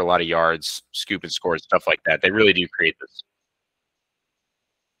 return for a lot of yards, scoop and score, stuff like that. They really do create this.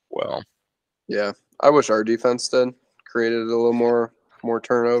 Well, yeah, I wish our defense did created a little more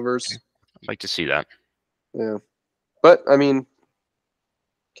turnovers. I'd like to see that. Yeah, but I mean,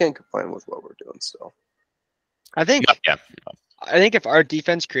 can't complain with what we're doing still. I think Yeah. I think if our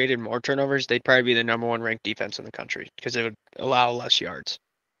defense created more turnovers, they'd probably be the number 1 ranked defense in the country because it would allow less yards.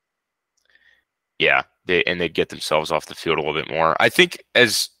 Yeah, they'd get themselves off the field a little bit more. I think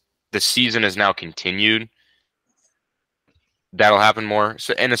as the season has now continued, that'll happen more.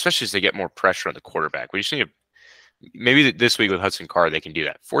 So, and especially as they get more pressure on the quarterback. We just need maybe this week with Hudson Card, they can do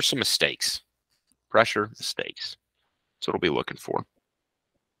that. Force some mistakes. pressure, mistakes. That's what we'll be looking for.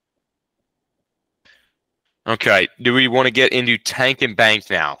 Okay, do we want to get into tank and bank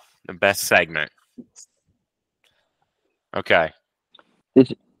now? The best segment. Okay,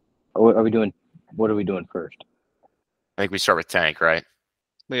 What are we doing? What are we doing first? I think we start with tank, right?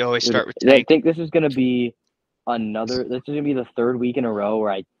 We always start with I tank. think this is going to be this is going to be the third week in a row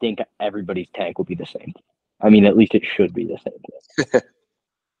where I think everybody's tank will be the same. I mean, at least it should be the same.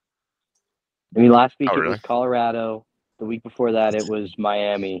 I mean, last week Oh, it really? was Colorado. The week before that it was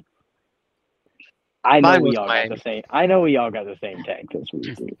Miami. I know Mine we was all Miami. got the same. I know we all got the same tank this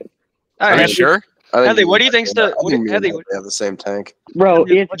week, All Are right, you Headley, sure? Headley, what do you think's the? I think me and Headley, Headley have the same tank. bro.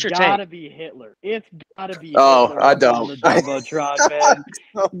 Headley, It's what's your gotta tank? be Hitler. It's gotta be. Oh, Hitler I on don't. the jumbotron, man.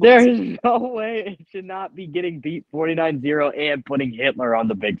 There's no way it should not be getting beat 49-0 and putting Hitler on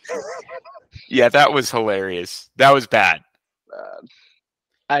the big screen. Yeah, that was hilarious. That was bad.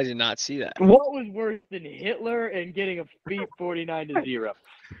 I did not see that. What was worse than Hitler and getting a beat 49-0?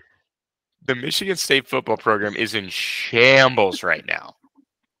 The Michigan State football program is in shambles right now.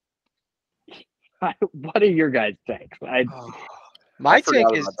 What are your guys' tanks? My I forgot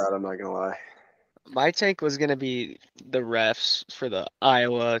tank is about that. I'm not gonna lie. my tank was gonna be the refs for the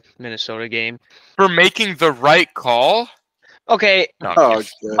Iowa Minnesota game. For making the right call? Okay, No, I'm Oh,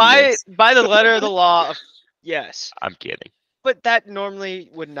 kidding. by the letter of the law, yes, I'm kidding. but that normally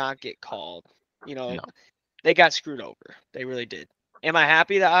would not get called. You know, No. they got screwed over. They really did. Am I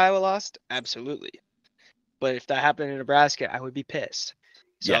happy that Iowa lost? Absolutely. But if that happened in Nebraska, I would be pissed.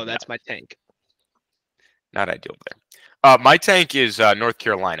 So Yeah, that's my tank. Not ideal there. My tank is North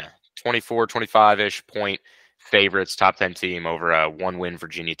Carolina. 24, 25-ish point favorites, top 10 team over a one-win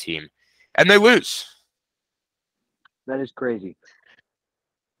Virginia team. And they lose. That is crazy.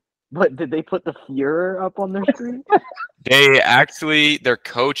 But did they put the Fuhrer up on their screen? Their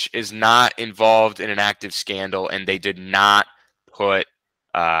coach is not involved in an active scandal, and they did not put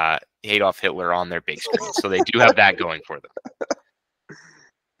Adolf Hitler on their big screen. So they do have that going for them.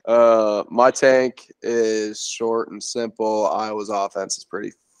 My tank is short and simple. Iowa's offense is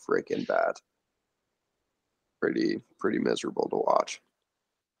pretty freaking bad. Pretty miserable to watch.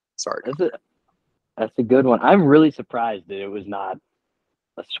 Sorry. That's a good one. I'm really surprised that it was not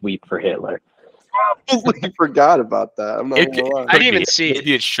a sweep for Hitler. I completely forgot about that. I'm not It gonna lie. I didn't even be. see it.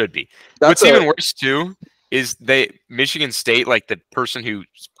 Maybe it should be. That's What's even worse too is Michigan State, like the person who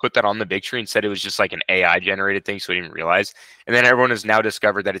put that on the big screen said it was just like an AI generated thing, so he didn't realize. And then everyone has now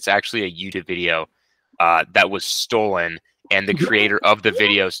discovered that it's actually a YouTube video that was stolen, and the creator of the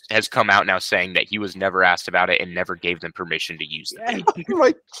video has come out now saying that he was never asked about it and never gave them permission to use the video. Oh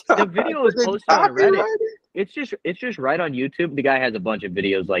my God. The video was Did they posted on Reddit. copyright it? It's just right on YouTube. The guy has a bunch of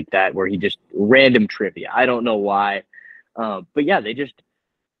videos like that where he just random trivia. I don't know why, but yeah, they just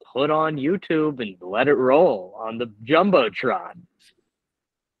put on YouTube and let it roll on the jumbotron.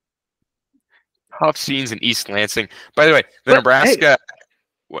 Tough scenes in East Lansing. By the way, the But, Nebraska.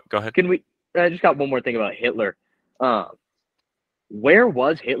 What? Go ahead. Can we? I just got one more thing about Hitler. Where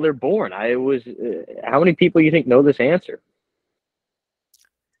was Hitler born? How many people you think know this answer?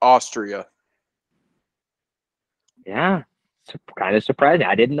 Austria. Yeah, it's kind of surprising.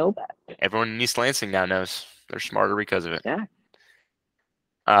 I didn't know that. Everyone in East Lansing now knows. They're smarter because of it. Yeah.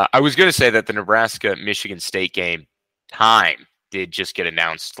 I was going to say that the Nebraska-Michigan State game time did just get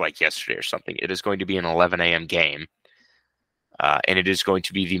announced like yesterday or something. It is going to be an 11 a.m. game, and it is going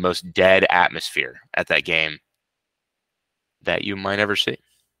to be the most dead atmosphere at that game that you might ever see.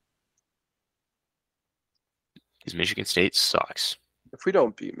 Because Michigan State sucks. If we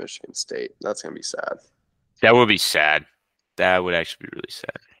don't beat Michigan State, that's gonna be sad. That would be sad. That would actually be really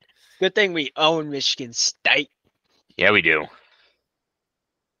sad. Good thing we own Michigan State. Yeah, we do.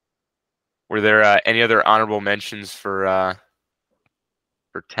 Were there any other honorable mentions for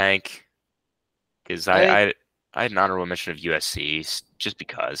Tank? Because I had an honorable mention of USC just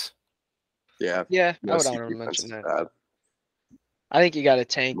because. Yeah. Yeah, I would USC honorably defense mention is that. bad. I think you got to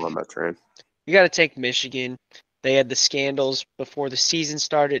tank. I'm on that train. You got to take Michigan. They had the scandals before the season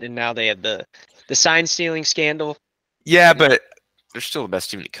started, and now they have the sign stealing scandal. Yeah, but they're still the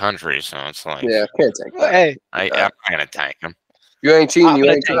best team in the country, so it's like Yeah, can't take that. Hey, I'm not gonna tank them. You ain't cheating, I'm you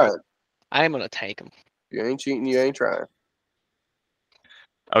gonna ain't take trying. I am gonna tank them. You ain't cheating, you ain't trying.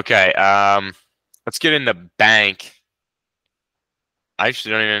 Okay, let's get into bank. I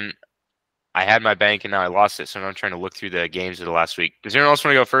actually don't even. I had my bank and now I lost it, so now I'm trying to look through the games of the last week. Does anyone else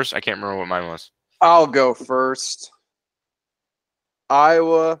want to go first? I can't remember what mine was. I'll go first.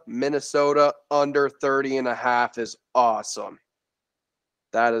 Iowa, Minnesota, under 30.5 is awesome.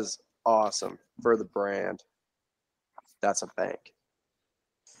 That is awesome for the brand. That's a bank.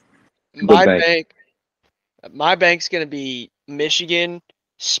 My bank. bank My bank's gonna be Michigan.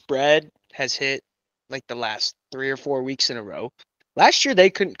 Spread has hit like the last 3 or 4 weeks in a row. Last year they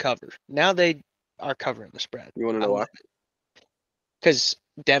couldn't cover. Now they are covering the spread. You want to know why? Because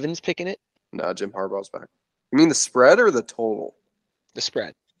Devin's picking it. No, Jim Harbaugh's back. You mean the spread or the total? The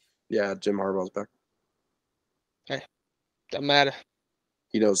spread. Yeah, Jim Harbaugh's back. Doesn't matter.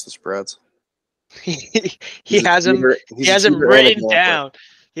 He knows the spreads. he has him. He has him written down.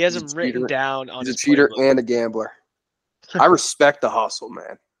 He has him written down on his He's a cheater playbook. and a gambler. I respect the hustle,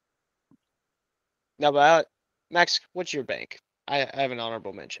 man. No, but Max, what's your bank? I have an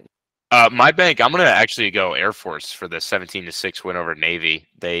honorable mention. My bank, I'm going to actually go Air Force for the 17-6 win over Navy.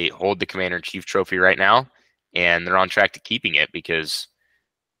 They hold the Commander-in-Chief trophy right now, and they're on track to keeping it because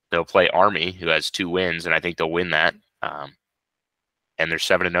they'll play Army, who has 2 wins, and I think they'll win that. And they're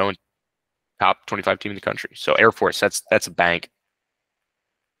 7-0 and top 25 team in the country. So Air Force, that's a bank.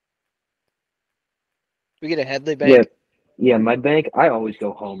 We get a Headley bank. Yeah, my bank. I always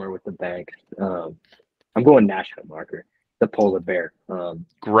go homer with the bank. I'm going Nashville Marker, the polar bear. Great.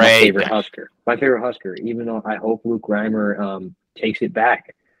 My favorite Husker. My favorite Husker. Even though I hope Luke Reimer takes it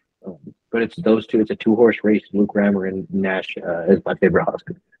back, but it's those two. It's a 2-horse race. Luke Reimer and Nash is my favorite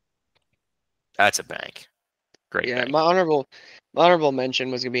Husker. That's a bank. Great. Yeah, bank. my honorable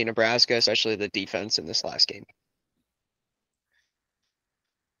mention was gonna be Nebraska, especially the defense in this last game.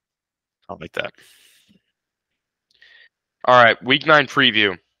 I like that. All right, Week 9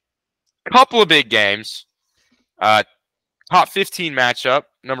 preview. Couple of big games. Top 15 matchup.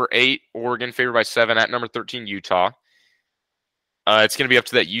 Number 8, Oregon, favored by 7 at number 13, Utah. It's going to be up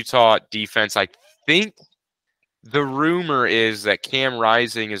to that Utah defense. I think the rumor is that Cam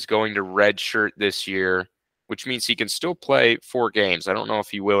Rising is going to redshirt this year, which means he can still play 4 games. I don't know if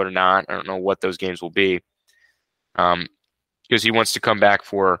he will or not. I don't know what those games will be. Because he wants to come back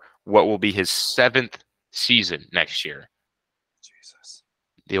for what will be his 7th season next year. Jesus.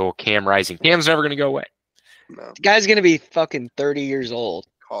 The old Cam Rising. Cam's never going to go away. No. The guy's gonna be fucking 30 years old.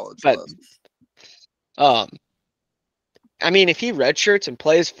 College But love. I mean, if he redshirts and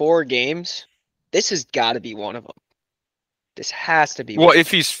plays 4 games, this has got to be one of them. This has to be. Well, one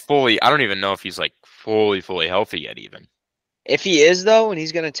if he's fully, I don't even know if he's like fully healthy yet even. If he is though, and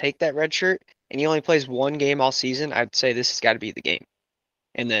he's gonna take that red shirt, and he only plays 1 game all season, I'd say this has got to be the game.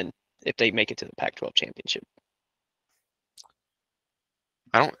 And then if they make it to the Pac-12 championship,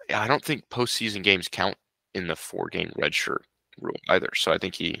 I don't think postseason games count in the 4-game redshirt rule either. So I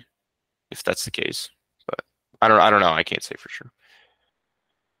think if that's the case, but I don't know. I can't say for sure.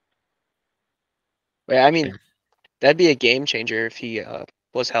 but I mean, Yeah. that'd be a game changer if he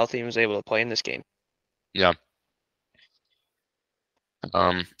was healthy and was able to play in this game. Yeah.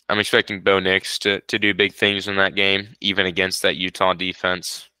 I'm expecting Bo Nix to do big things in that game, even against that Utah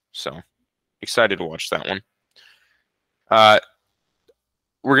defense. So excited to watch that one.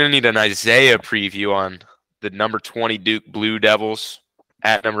 We're gonna need an Isaiah preview on the number 20 Duke Blue Devils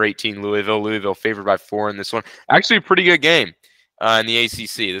at number 18 Louisville. Louisville favored by 4 in this one. Actually, a pretty good game in the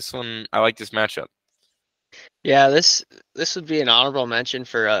ACC. This one, I like this matchup. Yeah, this would be an honorable mention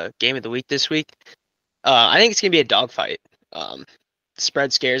for game of the week this week. I think it's gonna be a dogfight.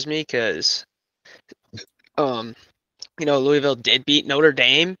 Spread scares me because, Louisville did beat Notre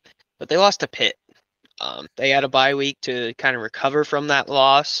Dame, but they lost to Pitt. They had a bye week to kind of recover from that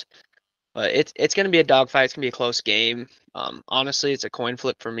loss. But it's going to be a dogfight. It's going to be a close game. Honestly, it's a coin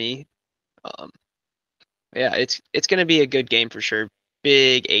flip for me. Yeah, it's going to be a good game for sure.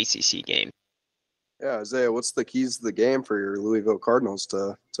 Big ACC game. Yeah, Isaiah, what's the keys to the game for your Louisville Cardinals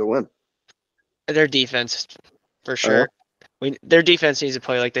to win? Their defense, for sure. Their defense needs to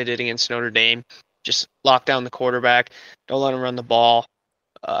play like they did against Notre Dame. Just lock down the quarterback. Don't let them run the ball.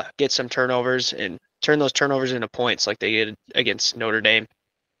 Get some turnovers and turn those turnovers into points like they did against Notre Dame.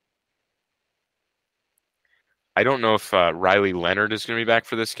 I don't know if Riley Leonard is going to be back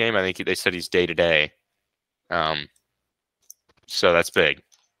for this game. I think they said he's day-to-day. So that's big.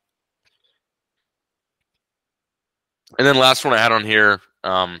 And then last one I had on here,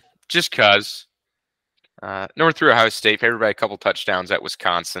 just because. Number 3, Ohio State, favored by a couple touchdowns at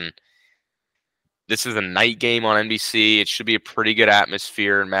Wisconsin. This is a night game on NBC. It should be a pretty good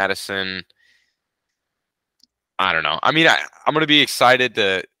atmosphere in Madison. I don't know. I mean, I'm going to be excited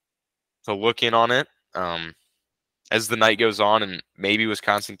to look in on it as the night goes on, and maybe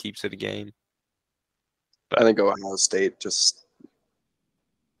Wisconsin keeps it a game. I think Ohio State just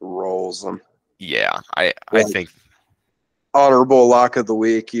rolls them. Yeah, I think. Honorable lock of the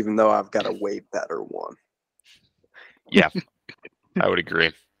week, even though I've got a way better one. Yeah, I would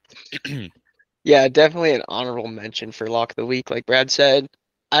agree. Yeah, definitely an honorable mention for lock of the week. Like Brad said,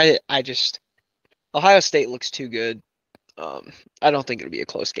 I Ohio State looks too good. I don't think it'll be a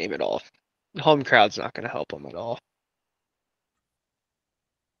close game at all. The home crowd's not going to help them at all.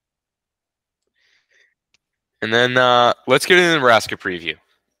 And then let's get into the Nebraska preview.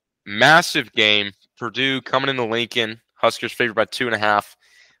 Massive game. Purdue coming into Lincoln. Huskers favored by 2.5.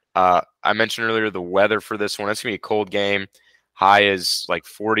 I mentioned earlier the weather for this one. It's going to be a cold game. High is like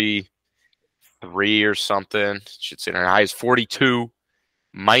 43 or something. Should say high is 42.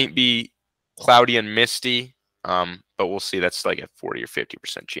 Might be cloudy and misty, but we'll see. That's like a 40 or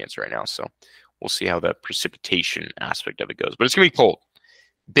 50% chance right now. So we'll see how the precipitation aspect of it goes. But it's going to be cold.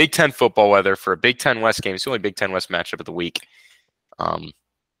 Big Ten football weather for a Big Ten West game. It's the only Big Ten West matchup of the week. And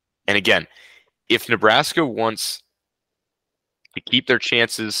again, if Nebraska wants to keep their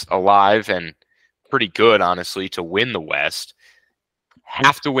chances alive and pretty good, honestly, to win the West,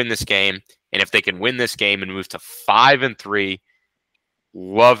 have to win this game. And if they can win this game and move to 5-3,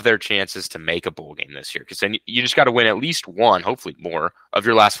 love their chances to make a bowl game this year. Because then you just got to win at least one, hopefully more, of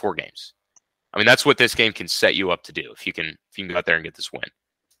your last 4 games. I mean, that's what this game can set you up to do if you can go out there and get this win.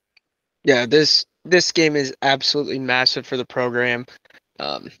 Yeah, this game is absolutely massive for the program.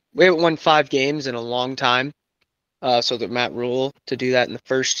 We haven't won 5 games in a long time, so that Matt Rule to do that in the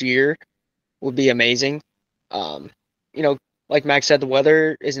first year would be amazing. Like Max said, the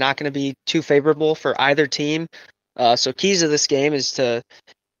weather is not going to be too favorable for either team. So keys of this game is to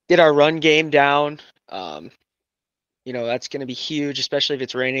get our run game down. That's going to be huge, especially if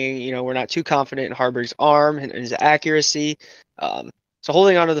it's raining. We're not too confident in Harbur's arm and his accuracy. So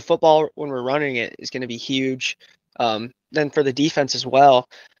holding on to the football when we're running it is going to be huge. Then for the defense as well,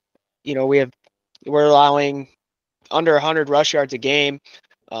 we're allowing under 100 rush yards a game.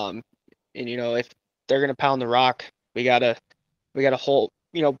 If they're going to pound the rock, we gotta hold,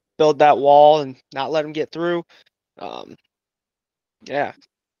 build that wall and not let them get through.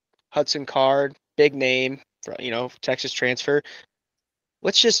 Hudson Card, big name, Texas transfer.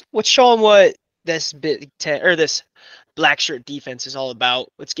 Let's show them what this Big Ten or this black shirt defense is all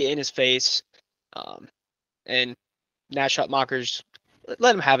about. Let's get in his face, and Nash Hutmakers,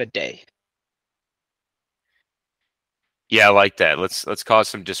 let him have a day. Yeah, I like that. Let's cause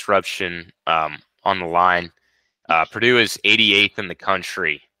some disruption on the line. Purdue is 88th in the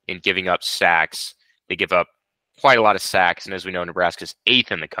country in giving up sacks. They give up quite a lot of sacks, and as we know, Nebraska's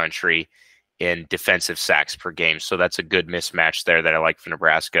 8th in the country in defensive sacks per game. So that's a good mismatch there that I like for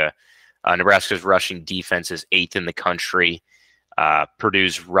Nebraska. Nebraska's rushing defense is 8th in the country.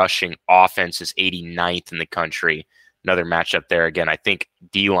 Purdue's rushing offense is 89th in the country. Another matchup there. Again, I think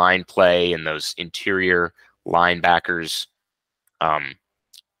D-line play and those interior linebackers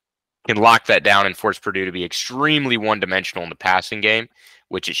can lock that down and force Purdue to be extremely one-dimensional in the passing game,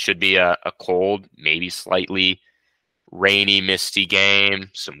 which it should be a cold, maybe slightly rainy, misty game,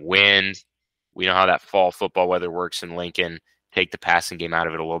 some wind. We know how that fall football weather works in Lincoln. Take the passing game out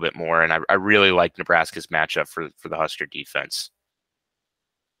of it a little bit more, and I really like Nebraska's matchup for the Husker defense.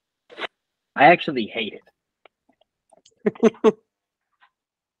 I actually hate it.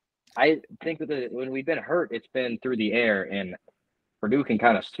 I think when we've been hurt, it's been through the air, and Purdue can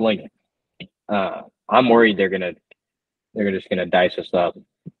kind of sling it. I'm worried they're just gonna dice us up.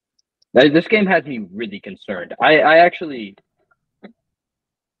 This game has me really concerned. I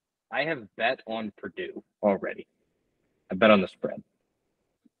have bet on Purdue already. I bet on the spread.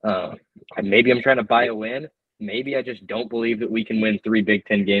 Maybe I'm trying to buy a win. Maybe I just don't believe that we can win 3 Big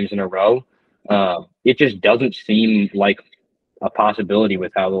Ten games in a row. It just doesn't seem like a possibility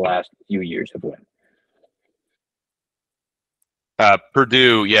with how the last few years have went.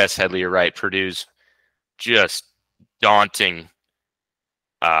 Purdue, yes, Headley, you're right. Purdue's just daunting,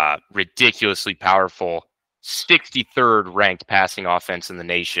 ridiculously powerful, 63rd ranked passing offense in the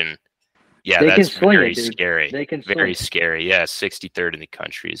nation. Yeah, that's very scary. They can very scary. Yeah, 63rd in the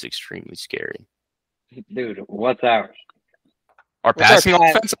country is extremely scary. Dude, what's ours? Our passing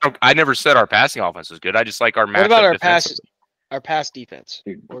offense? I never said our passing offense was good. I just like our matchup. What about our pass defense?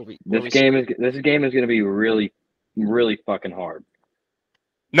 Dude, this game is going to be really, really fucking hard.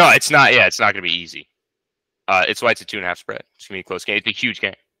 No, it's not. Yeah, it's not going to be easy. It's why it's a 2.5 spread. It's going to be a close game. It's a huge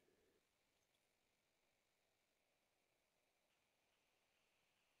game.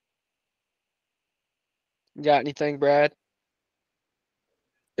 Got anything, Brad?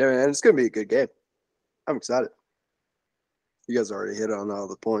 Yeah, man, it's gonna be a good game. I'm excited. You guys already hit on all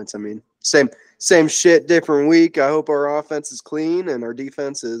the points. I mean, same shit, different week. I hope our offense is clean and our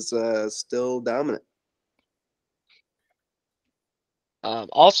defense is still dominant.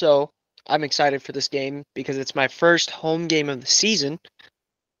 Also, I'm excited for this game because it's my first home game of the season.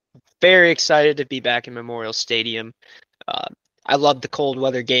 Very excited to be back in Memorial Stadium. I love the cold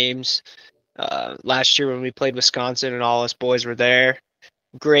weather games. last year when we played Wisconsin and all us boys were there.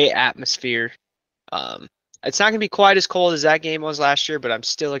 Great atmosphere. It's not going to be quite as cold as that game was last year, but I'm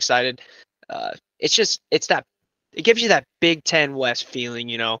still excited. It gives you that Big Ten West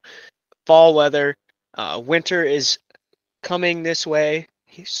feeling, fall weather. Winter is coming this way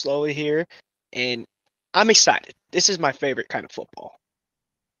slowly here, and I'm excited. This is my favorite kind of football.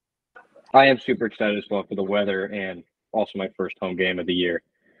 I am super excited as well for the weather and also my first home game of the year.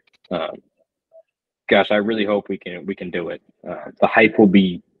 Gosh, I really hope we can do it. The hype will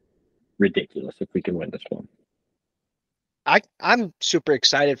be ridiculous if we can win this one. I'm super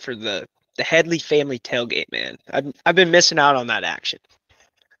excited for the Headley family tailgate, man. I've been missing out on that action.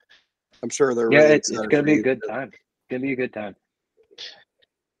 I'm sure they're Yeah, really it's gonna be a good time. It's gonna be a good time.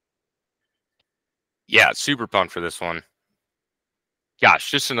 Yeah, super pumped for this one.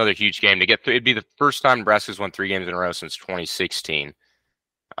 Gosh, just another huge game to get through. It'd be the first time Nebraska's won 3 games in a row since 2016.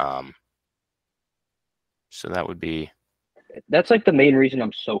 So that would be. That's like the main reason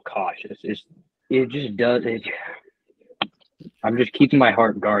I'm so cautious. Is it just does it? I'm just keeping my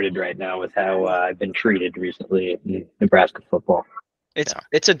heart guarded right now with how I've been treated recently in Nebraska football.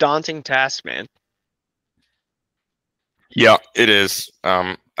 It's a daunting task, man. Yeah, it is.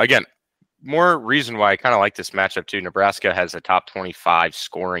 Again, more reason why I kind of like this matchup too. Nebraska has a top 25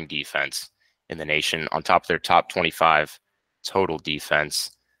 scoring defense in the nation on top of their top 25 total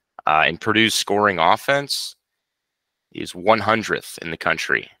defense. And Purdue's scoring offense is 100th in the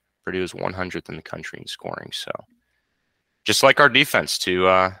country. Purdue is 100th in the country in scoring. So just like our defense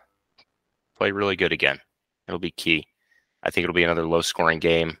to play really good again. It'll be key. I think it'll be another low-scoring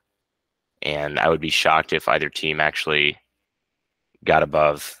game, and I would be shocked if either team actually got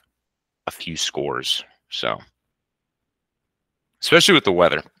above a few scores. So, especially with the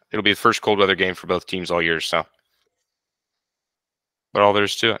weather. It'll be the first cold weather game for both teams all year, so. But all there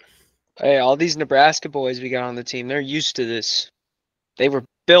is to it. Hey, all these Nebraska boys we got on the team, they're used to this. They were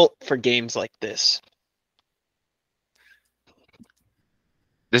built for games like this.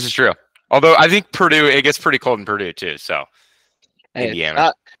 This is true. Although I think Purdue, it gets pretty cold in Purdue too, so. Hey,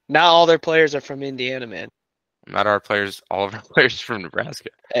 Indiana. Not all their players are from Indiana, man. Not our players, all of our players from Nebraska.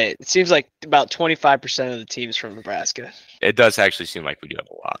 Hey, it seems like about 25% of the teams from Nebraska. It does actually seem like we do have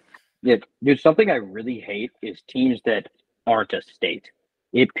a lot. Yeah, dude, something I really hate is teams that aren't a state.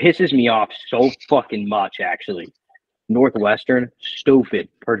 It pisses me off so fucking much, actually. Northwestern, stupid.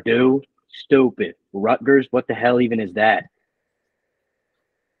 Purdue, stupid. Rutgers, what the hell even is that?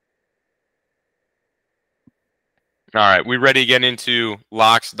 All right, we ready to get into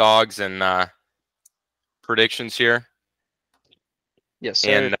locks, dogs, and predictions here? Yes,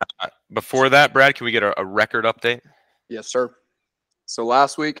 sir. And before that, Brad, can we get a record update? Yes, sir. So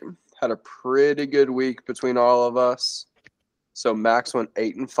last week had a pretty good week between all of us. So Max went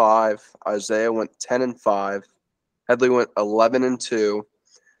 8-5, Isaiah went 10-5, Headley went 11-2.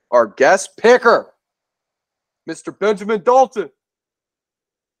 Our guest picker, Mr. Benjamin Dalton,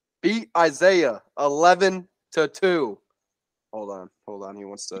 beat Isaiah 11-2. Hold on. He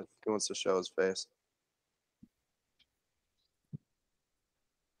wants to show his face.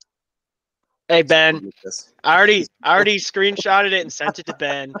 Hey Ben, I already screenshotted it and sent it to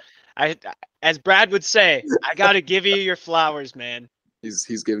Ben. As Brad would say, I got to give you your flowers, man.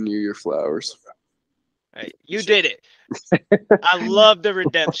 He's giving you your flowers. Hey, you did it. I love the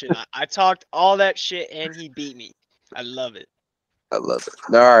redemption. I talked all that shit and he beat me. I love it. I love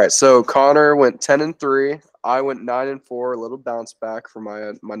it. All right, so Connor went 10-3. I went 9-4. A little bounce back for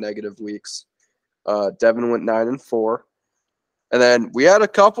my negative weeks. Devin went 9-4. And then we had a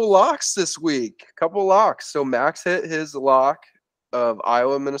couple locks this week. So Max hit his lock of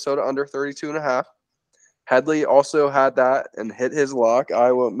Iowa, Minnesota under 32.5. Headley also had that and hit his lock,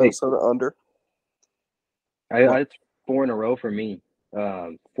 Iowa, Minnesota under. It's 4 in a row for me.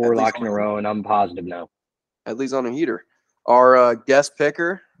 4 locks in a row, and I'm positive now. Headley's on a heater. Our guest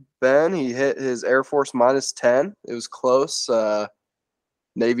picker, Ben, he hit his Air Force -10. It was close.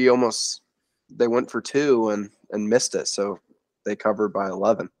 Navy they went for 2 and missed it, so they covered by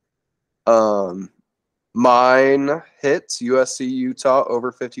 11. Mine hits USC Utah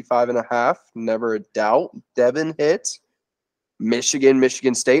over 55.5. Never a doubt. Devin hit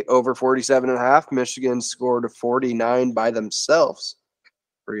Michigan State over 47.5. Michigan scored a 49 by themselves.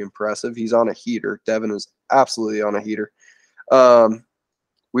 Pretty impressive. He's on a heater. Devin is absolutely on a heater.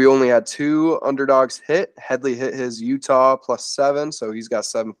 We only had 2 underdogs hit. Headley hit his Utah +7, so he's got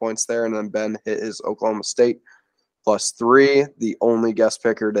 7 points there. And then Ben hit his Oklahoma State +3, the only guest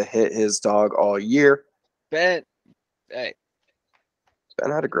picker to hit his dog all year. Ben, hey. Ben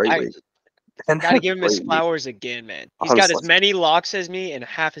had a great week. And Gotta give him his Brady. flowers again, man. He's got as Honestly. many locks as me and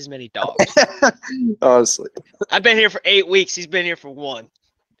half as many dogs. Honestly, I've been here for 8 weeks. He's been here for 1.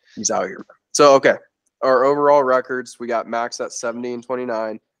 he's out here. So okay, our overall records: we got Max at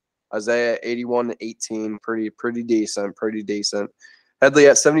 70-29, Isaiah at 81-18, pretty decent. Headley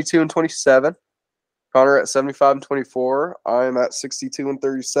at 72-27, Connor at 75-24. I'm at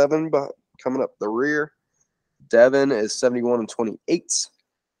 62-37, but coming up the rear. Devin is 71-28.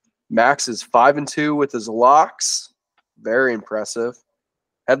 Max is 5-2 with his locks. Very impressive.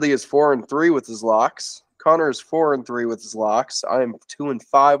 Headley is 4-3 with his locks. Connor is 4-3 with his locks. I am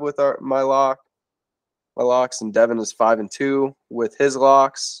 2-5 with my locks, and Devin is 5-2 with his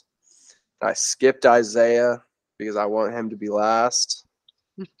locks. I skipped Isaiah because I want him to be last.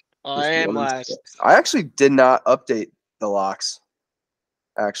 I am last. I actually did not update the locks.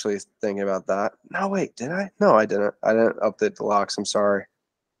 Actually, thinking about that. No, wait, did I? No, I didn't. I didn't update the locks. I'm sorry.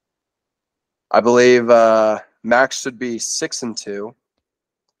 I believe Max should be 6-2.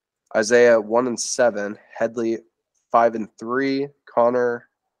 Isaiah 1-7. Headley 5-3. Connor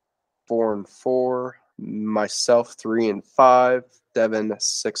 4-4. Myself 3-5. Devin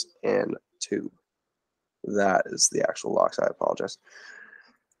 6-2. That is the actual locks. I apologize.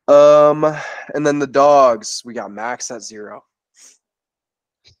 And then the dogs. We got Max at 0.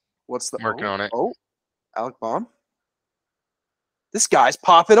 What's the Working on it. Oh, Alec Baum. This guy's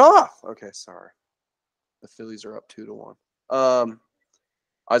popping off. Okay, sorry. The Phillies are up 2-1.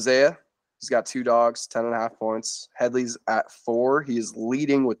 Isaiah, he's got 2 dogs, 10.5 points. Headley's at 4. He is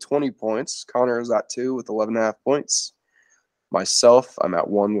leading with 20 points. Connor is at 2 with 11.5 points. Myself, I'm at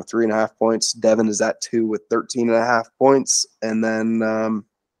 1 with 3.5 points. Devin is at 2 with 13.5 points. And then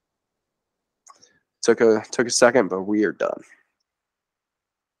took a second, but we are done.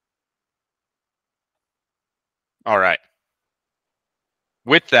 All right.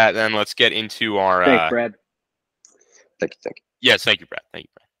 With that, then let's get into our. Thanks, Brad. Thank you. Yes, thank you, Brad.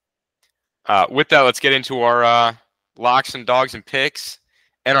 With that, let's get into our locks and dogs and picks,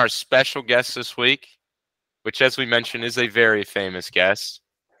 and our special guest this week, which, as we mentioned, is a very famous guest.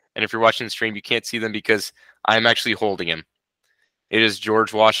 And if you're watching the stream, you can't see them because I'm actually holding him. It is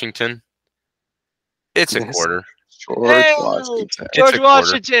George Washington. It's a Yes. quarter. Hey, Washington. George a quarter.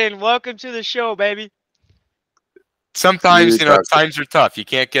 Washington, welcome to the show, baby. Sometimes, Huge times are tough. You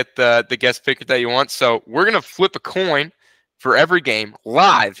can't get the guest picker that you want. So we're going to flip a coin for every game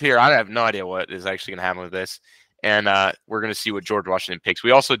live here. I have no idea what is actually going to happen with this. And we're going to see what George Washington picks.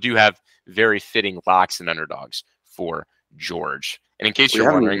 We also do have very fitting locks and underdogs for George. And in case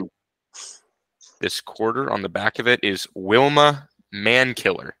you're wondering, this quarter on the back of it is Wilma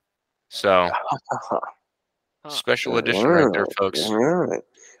Mankiller. So special edition right there, folks. All right.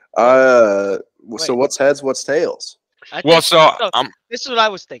 So what's heads, what's tails? Well, so this is what I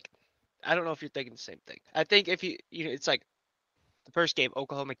was thinking. I don't know if you're thinking the same thing. I think if it's like the first game,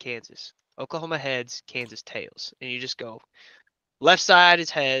 Oklahoma, Kansas. Oklahoma heads, Kansas tails. And you just go left side is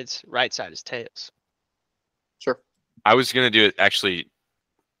heads, right side is tails. Sure. I was going to do it actually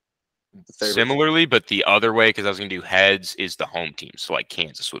similarly, but the other way, because I was going to do heads is the home team. So like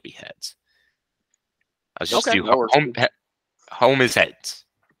Kansas would be heads. I was just do home is heads.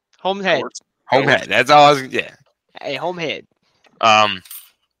 Home head. Home head. That's all I was. Yeah. Hey, home head. All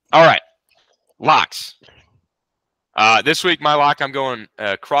right. Locks. This week, my lock, I'm going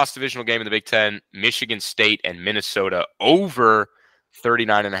cross-divisional game in the Big Ten, Michigan State and Minnesota over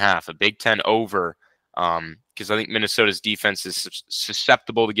 39.5. A Big Ten over, because I think Minnesota's defense is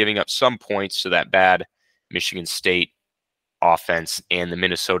susceptible to giving up some points to that bad Michigan State offense, and the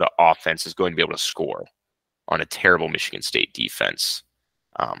Minnesota offense is going to be able to score on a terrible Michigan State defense.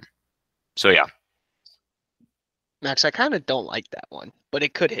 So, yeah. Max, I kind of don't like that one, but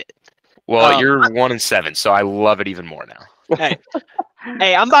it could hit. Well, you're 1-7, so I love it even more now.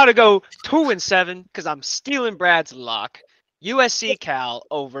 Hey, I'm about to go 2-7 because I'm stealing Brad's lock. USC Cal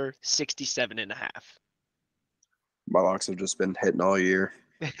over 67.5. My locks have just been hitting all year.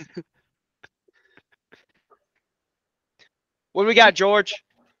 What do we got, George?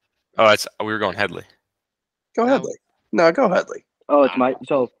 Oh, we were going Headley. Go Headley. No, go Headley. Oh, it's my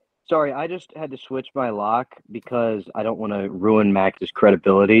sorry. I just had to switch my lock because I don't want to ruin Max's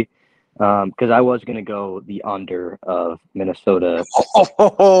credibility. Because I was gonna go the under of Minnesota.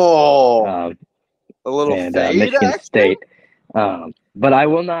 A little and fade, Michigan actually? State. But I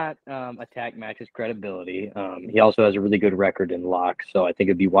will not attack Max's credibility. He also has a really good record in locks, so I think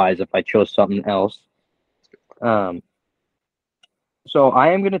it'd be wise if I chose something else. So I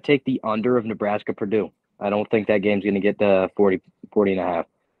am going to take the under of Nebraska-Purdue. I don't think that game's going to get to 40.5.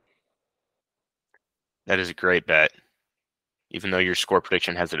 That is a great bet. Even though your score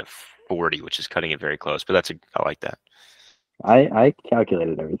prediction has it at 40, which is cutting it very close. But I like that. I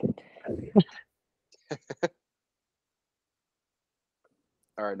calculated everything.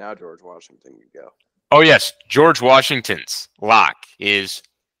 All right, now George Washington, you go. Oh yes, George Washington's lock is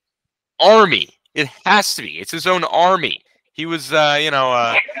Army. It has to be. It's his own army. He was,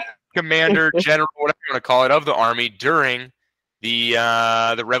 commander, general, whatever you want to call it, of the army during the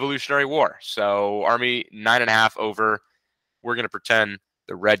Revolutionary War. So Army 9.5 over. We're gonna pretend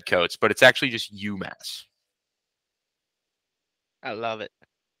the Redcoats, but it's actually just UMass. I love it.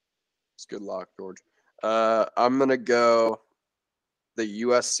 It's good luck, George. I'm gonna go the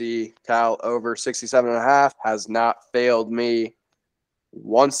USC Cal over 67.5. Has not failed me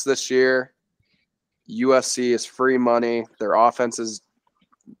once this year. USC is free money. Their offense is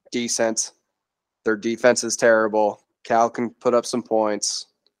decent. Their defense is terrible. Cal can put up some points.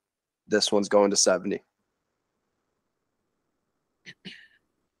 This one's going to 70.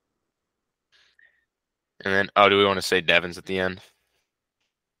 And then, do we want to say Devon's at the end?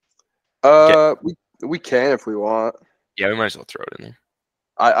 We can if we want. Yeah, we might as well throw it in there.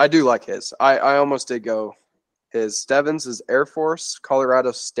 I do like his. I almost did go his. Devon's is Air Force,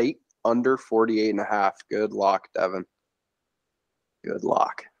 Colorado State under 48.5. Good luck, Devon. Good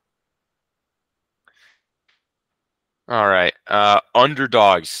luck. All right.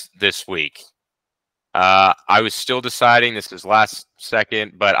 Underdogs this week. I was still deciding. This is last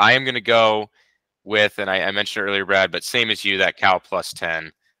second, but I am going to go with, and I mentioned earlier, Brad, but same as you, that Cal plus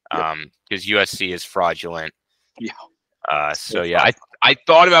 10, because USC is fraudulent. Yeah. So yeah, I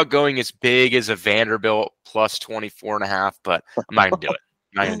thought about going as big as a Vanderbilt plus 24.5, but I'm not going to do it.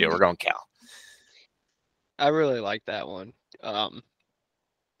 I'm not going to do it. We're going Cal. I really like that one. But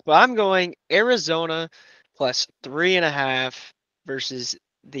I'm going Arizona plus 3.5 versus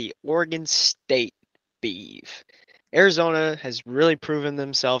the Oregon State Beeve. Arizona has really proven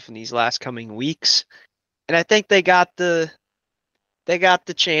themselves in these last coming weeks, and I think they got the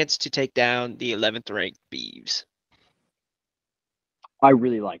chance to take down the 11th ranked Beeves. I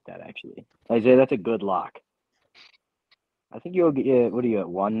really like that, actually. Isaiah, that's a good lock. I think you'll get, what are you at,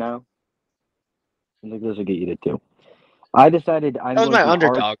 1 now? I think this will get you to 2. I decided I'm That was going my to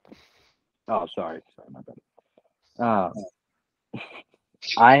underdog. Oh, sorry, my bad.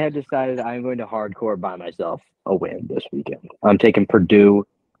 I have decided I'm going to hardcore buy myself a win this weekend. I'm taking Purdue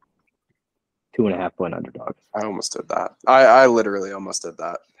 2.5 point underdog. I almost did that. I literally almost did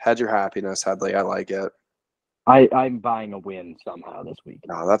that. Had your happiness, Headley. I like it. I'm buying a win somehow this week.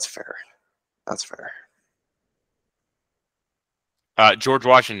 No, that's fair. That's fair. George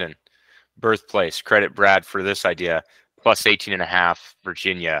Washington, birthplace. Credit Brad for this idea. Plus 18.5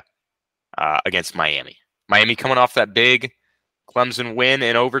 Virginia against Miami. Miami coming off that big Clemson win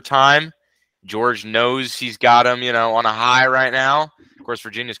in overtime. George knows he's got him, on a high right now. Of course,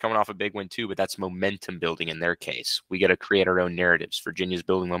 Virginia's coming off a big win too, but that's momentum building in their case. We got to create our own narratives. Virginia's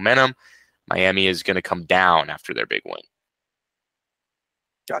building momentum. Miami is going to come down after their big win.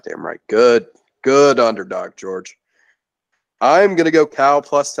 Goddamn right. Good underdog, George. I'm going to go Cal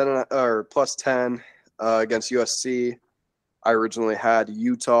plus 10 against USC. I originally had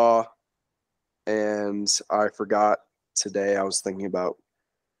Utah, and I forgot today. I was thinking about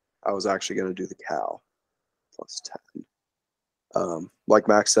I was actually going to do the Cal plus 10. Like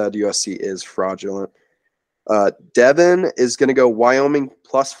Max said, USC is fraudulent. Devin is going to go Wyoming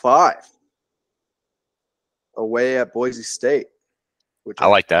plus 5 away at Boise State. Which I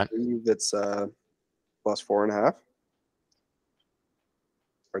like that. I believe it's plus 4.5.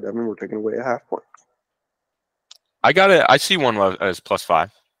 For Devin, we're taking away a half point. I got it. I see one as plus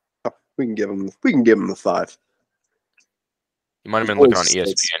 5. Oh, we can give him the 5. You might have been looking on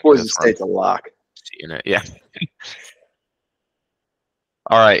ESPN. Boise State's a lock. Seeing it, yeah.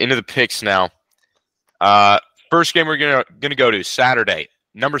 All right, into the picks now. First game we're gonna go to Saturday.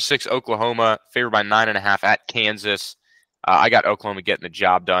 Number 6 Oklahoma, favored by 9.5 at Kansas. I got Oklahoma getting the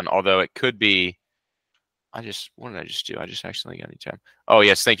job done, although it could be. What did I just do? I just accidentally got any time. Oh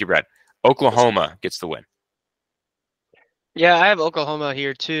yes, thank you, Brad. Oklahoma gets the win. Yeah, I have Oklahoma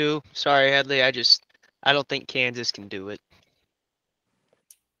here too. Sorry, Headley. I don't think Kansas can do it.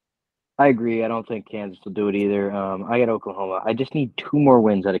 I agree. I don't think Kansas will do it either. I got Oklahoma. I just need 2 more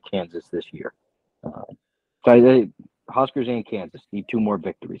wins out of Kansas this year. Huskers and Kansas need 2 more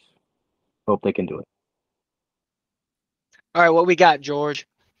victories. Hope they can do it. All right, what we got, George?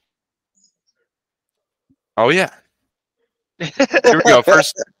 Oh yeah. Here we go.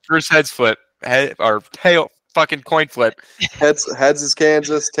 First heads flip. Head or tail fucking coin flip. Heads is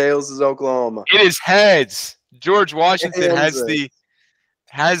Kansas, tails is Oklahoma. It is heads. George Washington has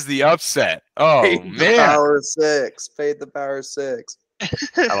the upset. Oh Paid man. The power of 6. Paid the power of 6.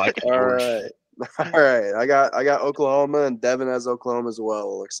 I like it, All George. right. All right. I got Oklahoma, and Devin has Oklahoma as well,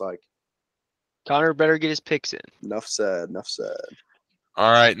 it looks like. Connor better get his picks in. Enough said. Enough said.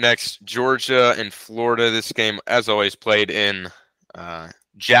 All right, next, Georgia and Florida. This game, as always, played in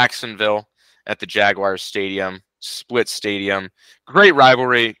Jacksonville at the Jaguars Stadium, split stadium. Great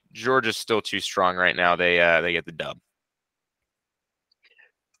rivalry. Georgia's still too strong right now. They get the dub.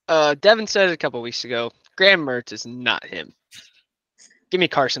 Devin said it a couple weeks ago. Graham Mertz is not him. Give me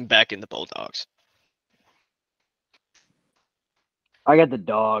Carson Beck and the Bulldogs. I got the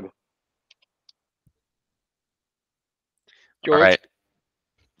dog. George? All right.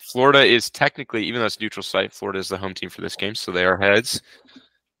 Florida is technically, even though it's neutral site, Florida is the home team for this game, so they are heads.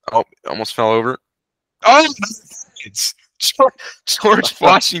 Oh, almost fell over. Oh, it's George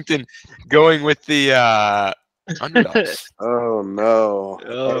Washington going with the underdogs. Oh, no.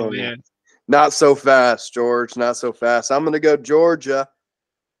 Oh, man. Not so fast, George. Not so fast. I'm going to go Georgia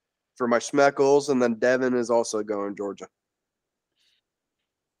for my Schmeckles, and then Devin is also going Georgia.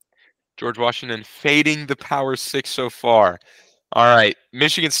 George Washington fading the Power 6 so far. All right,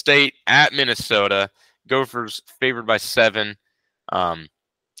 Michigan State at Minnesota. Gophers favored by 7. And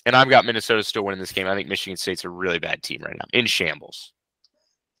I've got Minnesota still winning this game. I think Michigan State's a really bad team right now, in shambles.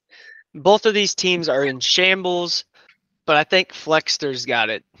 Both of these teams are in shambles, but I think Flexter's got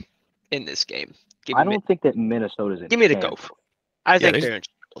it in this game. I don't think that Minnesota's in Give me the shambles. Gopher. I think they- they're in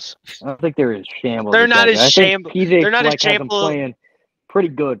shambles. I don't think they're in shambles. They're not exactly. as I think shambles. PJ They're not as Fleck has them shambles. playing pretty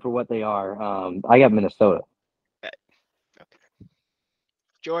good for what they are. I got Minnesota.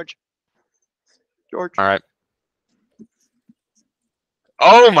 George? George. All right.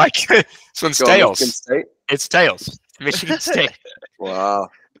 Oh, my God. This one's Going Michigan tails. State. It's tails. Michigan State. Wow.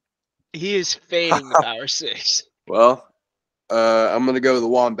 He is fading the Power 6. Well, I'm going to go the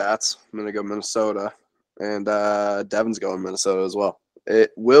Wombats. I'm going to go Minnesota. And Devin's going Minnesota as well.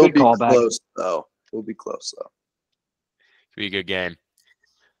 It will Good be callback. close, though. It will be close, though. Be a good game.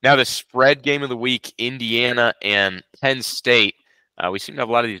 Now the spread game of the week, Indiana and Penn State. We seem to have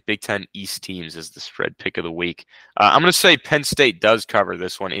a lot of these Big Ten East teams as the spread pick of the week. I'm going to say Penn State does cover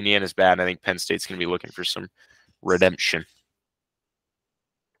this one. Indiana's bad. I think Penn State's going to be looking for some redemption.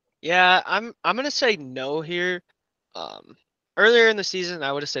 Yeah, I'm going to say no here. Earlier in the season,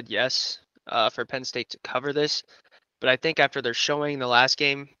 I would have said yes for Penn State to cover this. But I think after their showing the last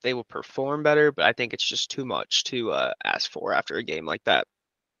game, they will perform better. But I think it's just too much to ask for after a game like that.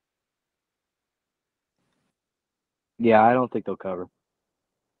 Yeah, I don't think they'll cover.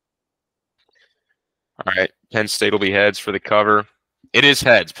 All right. Penn State will be heads for the cover. It is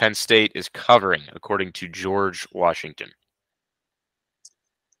heads. Penn State is covering, according to George Washington.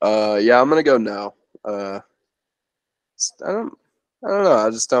 Yeah, I'm going to go no. I don't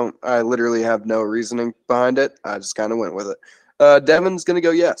know. I literally have no reasoning behind it. I just kind of went with it. Devin's going to go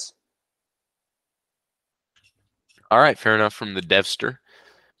yes. All right. Fair enough from the Devster.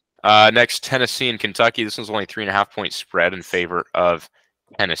 Next, Tennessee and Kentucky. This one's only 3.5-point spread in favor of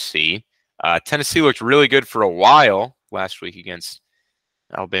Tennessee. Tennessee looked really good for a while last week against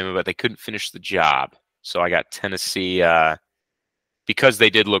Alabama, but they couldn't finish the job. So I got Tennessee because they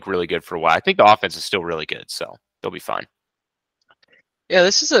did look really good for a while. I think the offense is still really good, so they'll be fine. Yeah,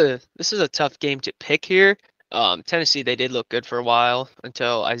 this is a tough game to pick here. Tennessee, they did look good for a while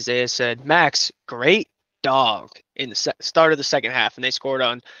until Isaiah said, "Max, great dog" in the start of the second half, and they scored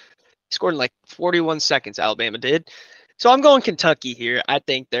in like 41 seconds. Alabama did. So I'm going Kentucky here. I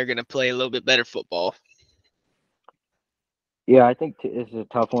think they're going to play a little bit better football. Yeah, I think this is a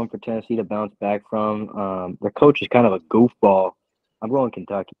tough one for Tennessee to bounce back from. Their coach is kind of a goofball. I'm going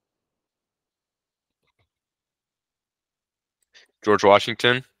Kentucky. George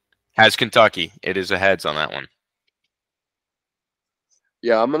Washington has Kentucky. It is a heads on that one.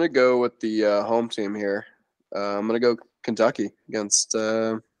 Yeah, I'm going to go with the home team here. I'm going to go Kentucky against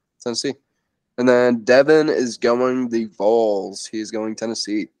Tennessee. And then Devin is going the Vols. He's going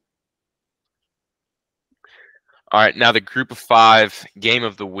Tennessee. All right, now the Group of 5 game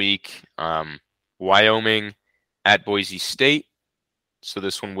of the week, Wyoming at Boise State. So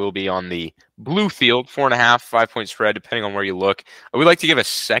this one will be on the blue field, 4.5, 5-point spread, depending on where you look. I would like to give a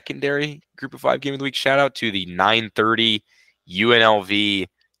secondary Group of 5 game of the week shout out to the 9:30 UNLV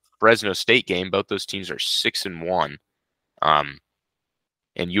Fresno State game. Both those teams are 6-1.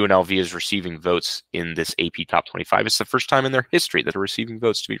 And UNLV is receiving votes in this AP Top 25. It's the first time in their history that are receiving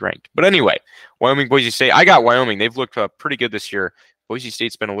votes to be ranked. But anyway, Wyoming, Boise State. I got Wyoming. They've looked pretty good this year. Boise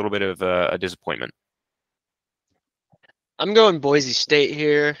State's been a little bit of a disappointment. I'm going Boise State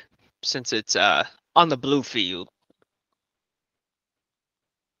here since it's on the blue field.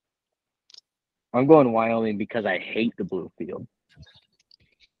 I'm going Wyoming because I hate the blue field.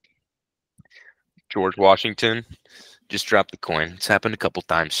 George Washington just dropped the coin. It's happened a couple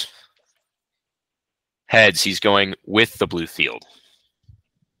times. Heads, he's going with the blue field.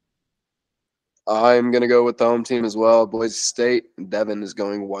 I'm going to go with the home team as well, Boise State. Devin is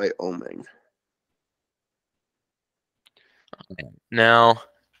going Wyoming. Now,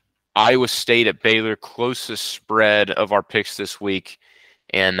 Iowa State at Baylor, closest spread of our picks this week.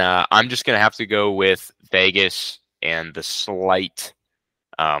 And I'm just going to have to go with Vegas and the slight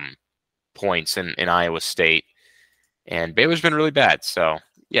points in Iowa State. And Baylor's been really bad. So,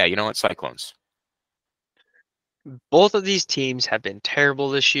 yeah, you know what? Cyclones. Both of these teams have been terrible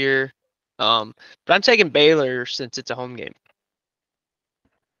this year. But I'm taking Baylor since it's a home game.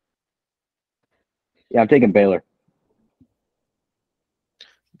 Yeah, I'm taking Baylor.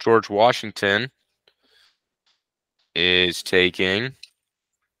 George Washington is taking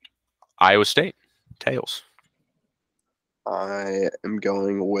Iowa State. Tails. I am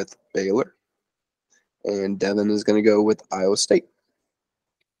going with Baylor. And Devin is going to go with Iowa State.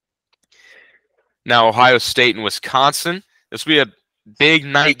 Now, Ohio State and Wisconsin. This will be a big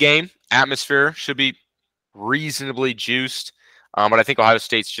night game. Atmosphere should be reasonably juiced. But I think Ohio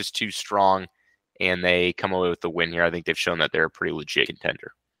State's just too strong, and they come away with the win here. I think they've shown that they're a pretty legit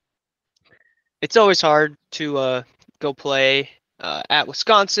contender. It's always hard to go play at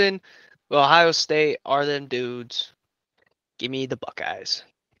Wisconsin. Well, Ohio State are them dudes. Give me the Buckeyes.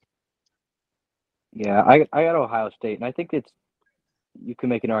 Yeah, I got Ohio State, and I think you can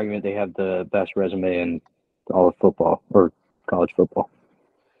make an argument they have the best resume in all of football or college football.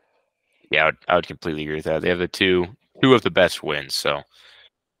 Yeah, I would completely agree with that. They have the two of the best wins, so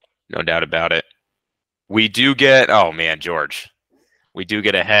no doubt about it. We do get, George. We do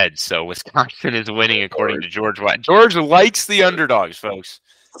get ahead, so Wisconsin is winning according to George White. George likes the underdogs, folks.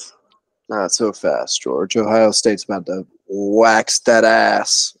 Not so fast, George. Ohio State's about to wax that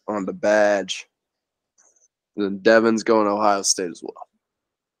ass on the badge. And then Devin's going to Ohio State as well.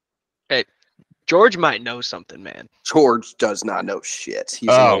 Hey, George might know something, man. George does not know shit. He's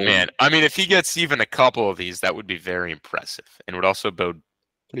man. I mean, if he gets even a couple of these, that would be very impressive and would also bode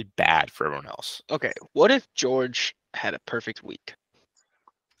pretty bad for everyone else. Okay, what if George had a perfect week?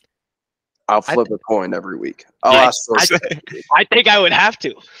 I'll flip a coin every week. I'll ask George. I think I would have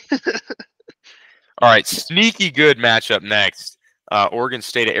to. All right, sneaky good matchup next. Oregon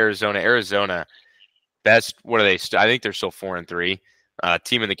State at Arizona. Arizona, best. What are they? I think they're still 4-3.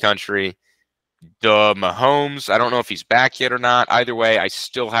 Team in the country. The Mahomes. I don't know if he's back yet or not. Either way, I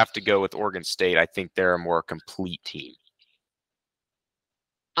still have to go with Oregon State. I think they're a more complete team.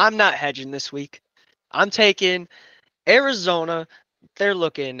 I'm not hedging this week. I'm taking Arizona. They're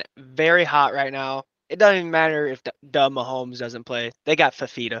looking very hot right now. It doesn't even matter if Mahomes doesn't play. They got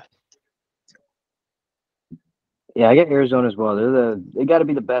Fafita. Yeah, I get Arizona as well. They got to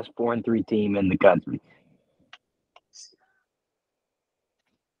be the best 4-3 team in the country.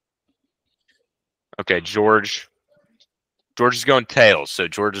 Okay, George. George is going tails, so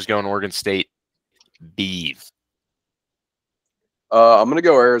George is going Oregon State. Beeve. I'm going to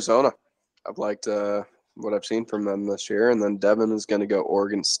go Arizona. I've liked what I've seen from them this year, and then Devin is going to go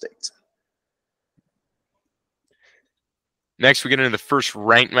Oregon State. Next, we get into the first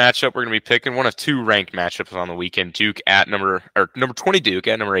ranked matchup. We're going to be picking one of two ranked matchups on the weekend. Duke at number 20 Duke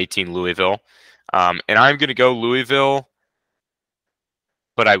at number 18 Louisville. And I'm going to go Louisville,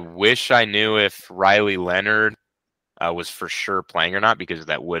 but I wish I knew if Riley Leonard was for sure playing or not, because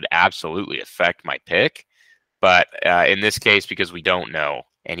that would absolutely affect my pick. But in this case, because we don't know,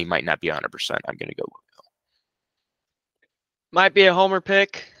 and he might not be 100%, I'm going to go Louisville. Might be a homer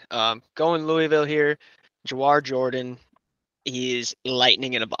pick. Going Louisville here. Jawar Jordan. He is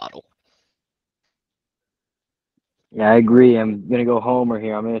lightning in a bottle. Yeah, I agree. I'm going to go homer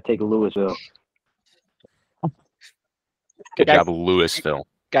here. I'm going to take Louisville. Good job, Louisville.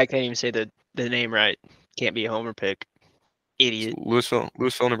 Guy can't even say the name right. Can't be a homer pick. Idiot. Louisville,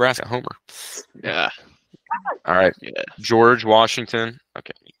 Nebraska, homer. Yeah. All right. Yeah. George Washington.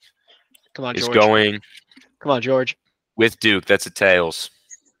 Okay. Come on, Is George. going Come on, George. with Duke. That's a tails.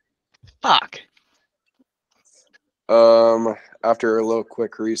 Fuck. After a little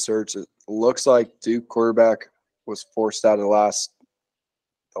quick research, it looks like Duke quarterback was forced out of the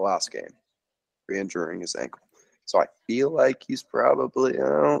last game, re-injuring his ankle. So I feel like he's probably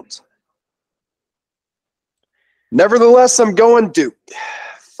out. Nevertheless, I'm going Duke.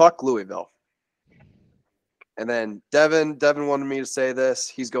 Fuck Louisville. And then Devin wanted me to say this.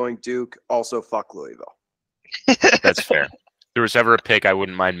 He's going Duke. Also, fuck Louisville. That's fair. If there was ever a pick I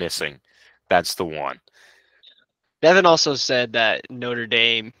wouldn't mind missing, that's the one. Devin also said that Notre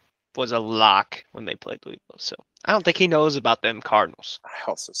Dame was a lock when they played Louisville. So I don't think he knows about them Cardinals. I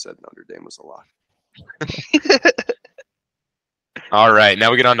also said Notre Dame was a lock. All right,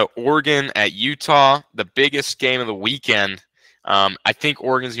 now we get on to Oregon at Utah, the biggest game of the weekend. I think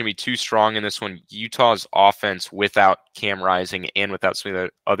Oregon's going to be too strong in this one. Utah's offense without Cam Rising and without some of the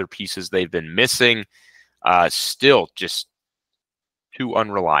other pieces they've been missing, still just too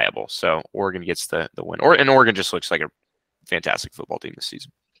unreliable. So Oregon gets the win. And Oregon just looks like a fantastic football team this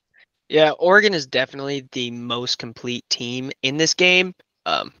season. Yeah, Oregon is definitely the most complete team in this game.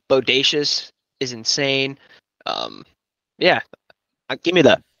 Bodacious is insane. Yeah, give me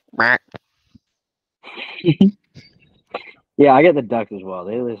the. Yeah, I got the Ducks as well.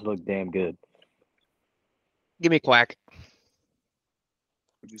 They just look damn good. Give me Quack.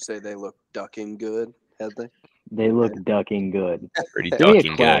 Would you say they look ducking good, Headley? They look ducking good. Pretty Give me a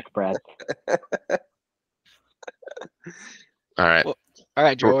ducking good. Quack, Brad. All right. Well, all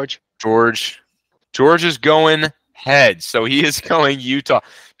right, George. George is going head, so he is going Utah.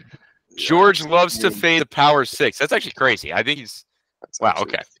 George loves to fade the Power 6. That's actually crazy. I think he's wow.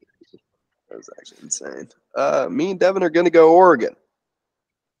 Okay, that was actually insane. Me and Devin are going to go Oregon.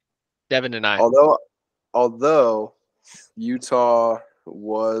 Devin and I. Although Utah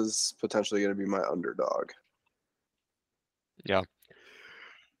was potentially going to be my underdog. Yeah,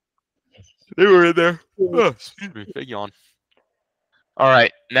 they were in there. Oh, excuse me, big yawn. All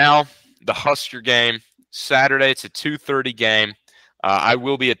right, now the Husker game. Saturday, it's a 2:30 game. I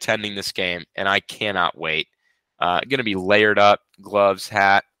will be attending this game, and I cannot wait. Going to be layered up, gloves,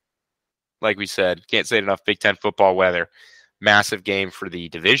 hat. Like we said, can't say it enough, Big Ten football weather. Massive game for the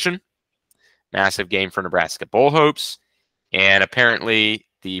division. Massive game for Nebraska Bull Hopes. And apparently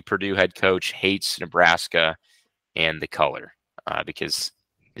the Purdue head coach hates Nebraska and the color because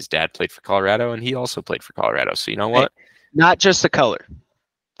his dad played for Colorado, and he also played for Colorado. So you know what? Hey, not just the color.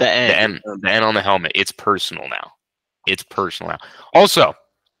 The N. The N on the helmet. It's personal now. It's personal now. Also,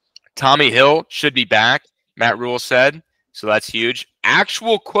 Tommy Hill should be back, Matt Rule said. So that's huge.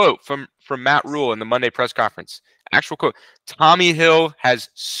 Actual quote from Matt Rule in the Monday press conference. Actual quote. Tommy Hill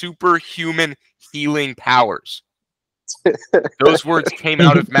has superhuman healing powers. Those words came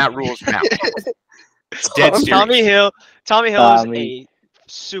out of Matt Rule's mouth. Dead serious. Tommy Hill is a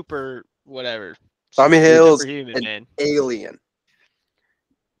super whatever. Tommy Hill is superhuman, man. Alien.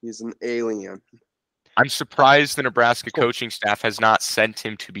 He's an alien. I'm surprised the Nebraska coaching staff has not sent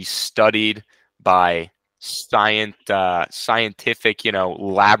him to be studied by scientific,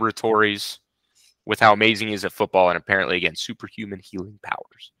 laboratories with how amazing he is at football and apparently, again, superhuman healing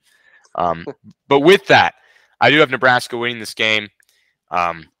powers. But with that, I do have Nebraska winning this game.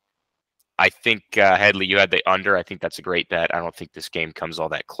 I think, Headley, you had the under. I think that's a great bet. I don't think this game comes all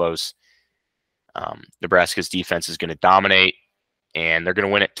that close. Nebraska's defense is going to dominate, and they're going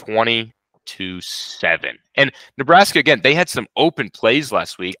to win it 20-7. And Nebraska, again, they had some open plays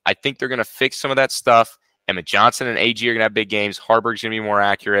last week. I think they're going to fix some of that stuff. Emmett Johnson and AG are going to have big games. Harburg's going to be more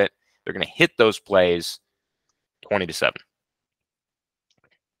accurate. They're going to hit those plays 20-7.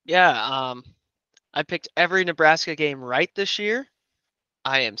 Yeah, I picked every Nebraska game right this year.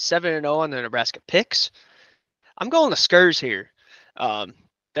 I am 7-0 on the Nebraska picks. I'm going the Skurs here.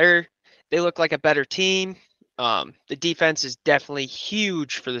 They look like a better team. The defense is definitely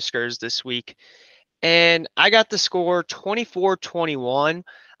huge for the Skurs this week. And I got the score 24-21.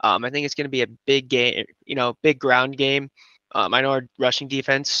 I think it's going to be a big game, big ground game. I know our rushing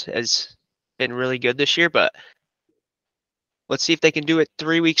defense has been really good this year, but let's see if they can do it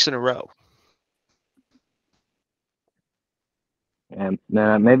 3 weeks in a row. And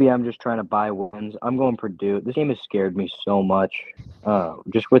maybe I'm just trying to buy wins. I'm going Purdue. This game has scared me so much.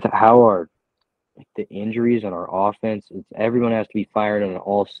 Just with how the injuries on our offense, everyone has to be firing on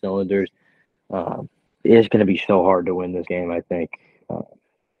all cylinders. It's going to be so hard to win this game, I think.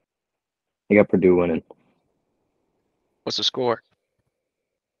 I got Purdue winning. What's the score?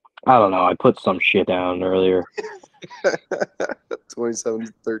 I don't know. I put some shit down earlier.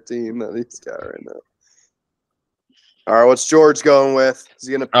 27-13 that he's got right now. All right, what's George going with? Is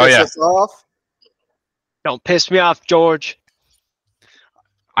he going to piss us off? Don't piss me off, George.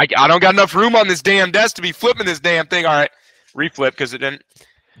 I don't got enough room on this damn desk to be flipping this damn thing. All right, reflip because it didn't.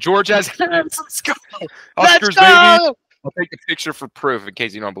 George has hands. Let's go. Huskers, baby. I'll take a picture for proof in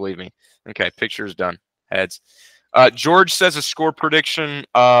case you don't believe me. Okay, picture's done. Heads. George says a score prediction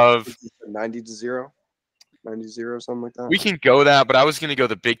of 90-0. 90-0, something like that. We can go that, but I was going to go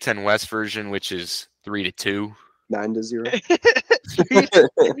the Big Ten West version, which is 3-2. 9-0.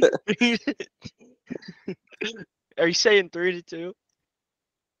 Are you saying 3-2?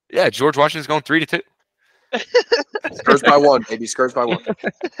 Yeah, George Washington's going 3-2. Skurs by 1, baby. Skurs by 1.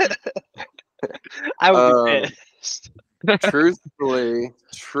 I would be pissed.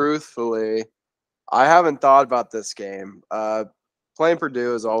 Truthfully, I haven't thought about this game. Playing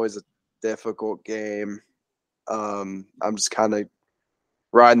Purdue is always a difficult game. I'm just kind of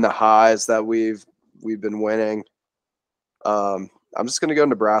riding the highs that we've been winning. I'm just gonna go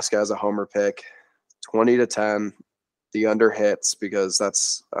Nebraska as a homer pick, 20-10. The under hits because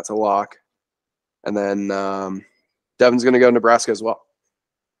that's a lock, and then Devin's gonna go Nebraska as well.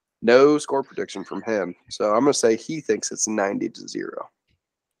 No score prediction from him, so I'm gonna say he thinks it's 90-0.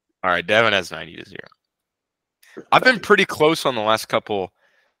 All right, Devin has 90-0. I've been pretty close on the last couple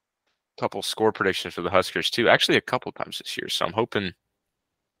score predictions for the Huskers too. Actually, a couple times this year. So I'm hoping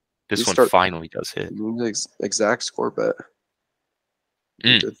this one finally does hit. Exact score bet.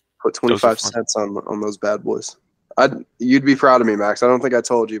 Put 25 cents on those bad boys. You'd be proud of me, Max. I don't think I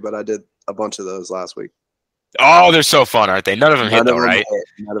told you, but I did a bunch of those last week. Oh, they're so fun, aren't they? None of them hit, though, right?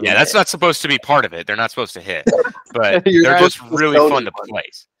 Yeah, that's not supposed to be part of it. They're not supposed to hit, but they're just really fun to play.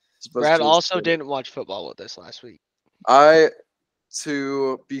 Brad also didn't watch football with us last week.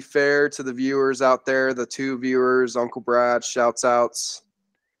 To be fair to the viewers out there, the 2 viewers, Uncle Brad, shouts outs.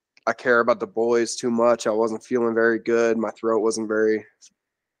 I care about the boys too much. I wasn't feeling very good. My throat wasn't very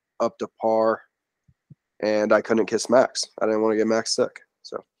up to par, and I couldn't kiss Max. I didn't want to get Max sick.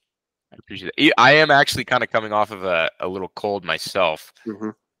 So I appreciate it. I am actually kind of coming off of a little cold myself.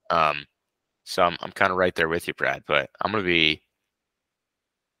 Mm-hmm. So I'm kind of right there with you, Brad. But I'm gonna be.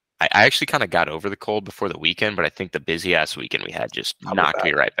 I actually kind of got over the cold before the weekend, but I think the busy ass weekend we had just knocked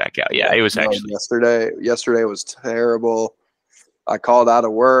me right back out. Yeah, it was actually yesterday was terrible. I called out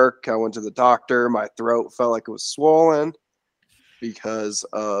of work. I went to the doctor. My throat felt like it was swollen because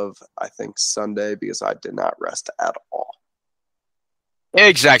of, I think, Sunday, because I did not rest at all.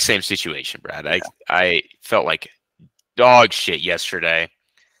 Exact same situation, Brad. I felt like dog shit yesterday.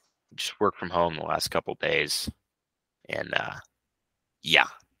 Just worked from home the last couple days. And, yeah.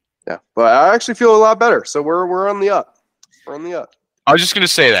 Yeah, but I actually feel a lot better. So we're on the up. We're on the up. I was just going to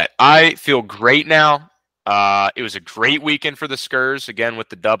say that. I feel great now. It was a great weekend for the Skurs, again, with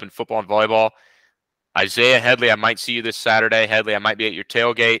the dub in football and volleyball. Isaiah Headley, I might see you this Saturday. Headley, I might be at your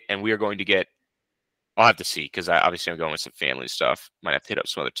tailgate, and we are going to get – I'll have to see because obviously I'm going with some family stuff. Might have to hit up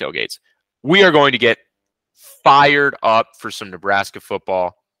some other tailgates. We are going to get fired up for some Nebraska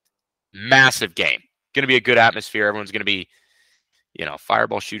football. Massive game. Going to be a good atmosphere. Everyone's going to be –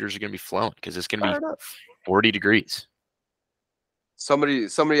 fireball shooters are going to be flowing because it's going to be 40 degrees. Somebody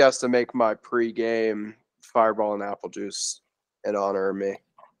has to make my pregame fireball and apple juice in honor of me,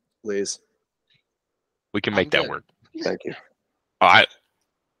 please. We can make that work. Thank you.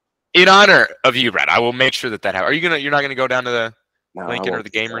 In honor of you, Brad, I will make sure that happens. You're not going to go down to the Lincoln or the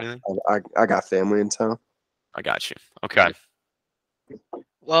game or anything? I got family in town. I got you. Okay.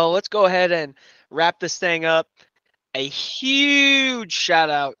 Well, let's go ahead and wrap this thing up. A huge shout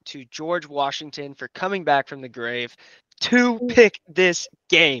out to George Washington for coming back from the grave to pick this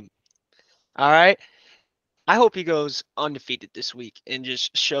game. All right. I hope he goes undefeated this week and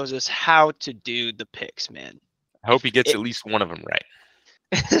just shows us how to do the picks, man. I hope he gets at least one of them right.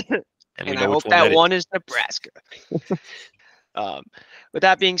 And I hope that one is Nebraska. With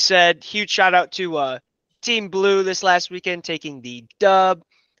that being said, huge shout out to Team Blue this last weekend taking the dub.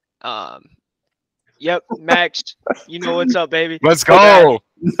 Yep, Max, you know what's up, baby. Let's go.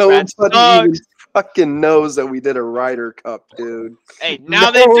 Nobody even fucking knows that we did a Ryder Cup, dude. Hey, now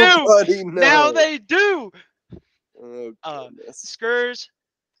they do. Knows. Now they do. Oh, Skurs,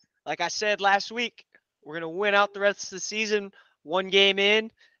 like I said last week, we're going to win out the rest of the season. 1 game in,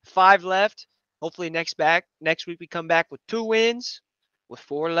 5 left. Hopefully next week we come back with 2 wins with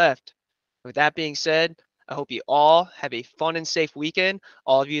 4 left. With that being said, I hope you all have a fun and safe weekend.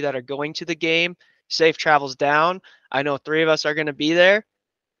 All of you that are going to the game, safe travels down. I know 3 of us are going to be there.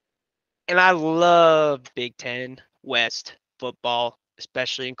 And I love Big Ten West football,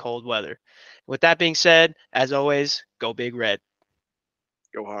 especially in cold weather. With that being said, as always, go Big Red.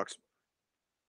 Go Hawks.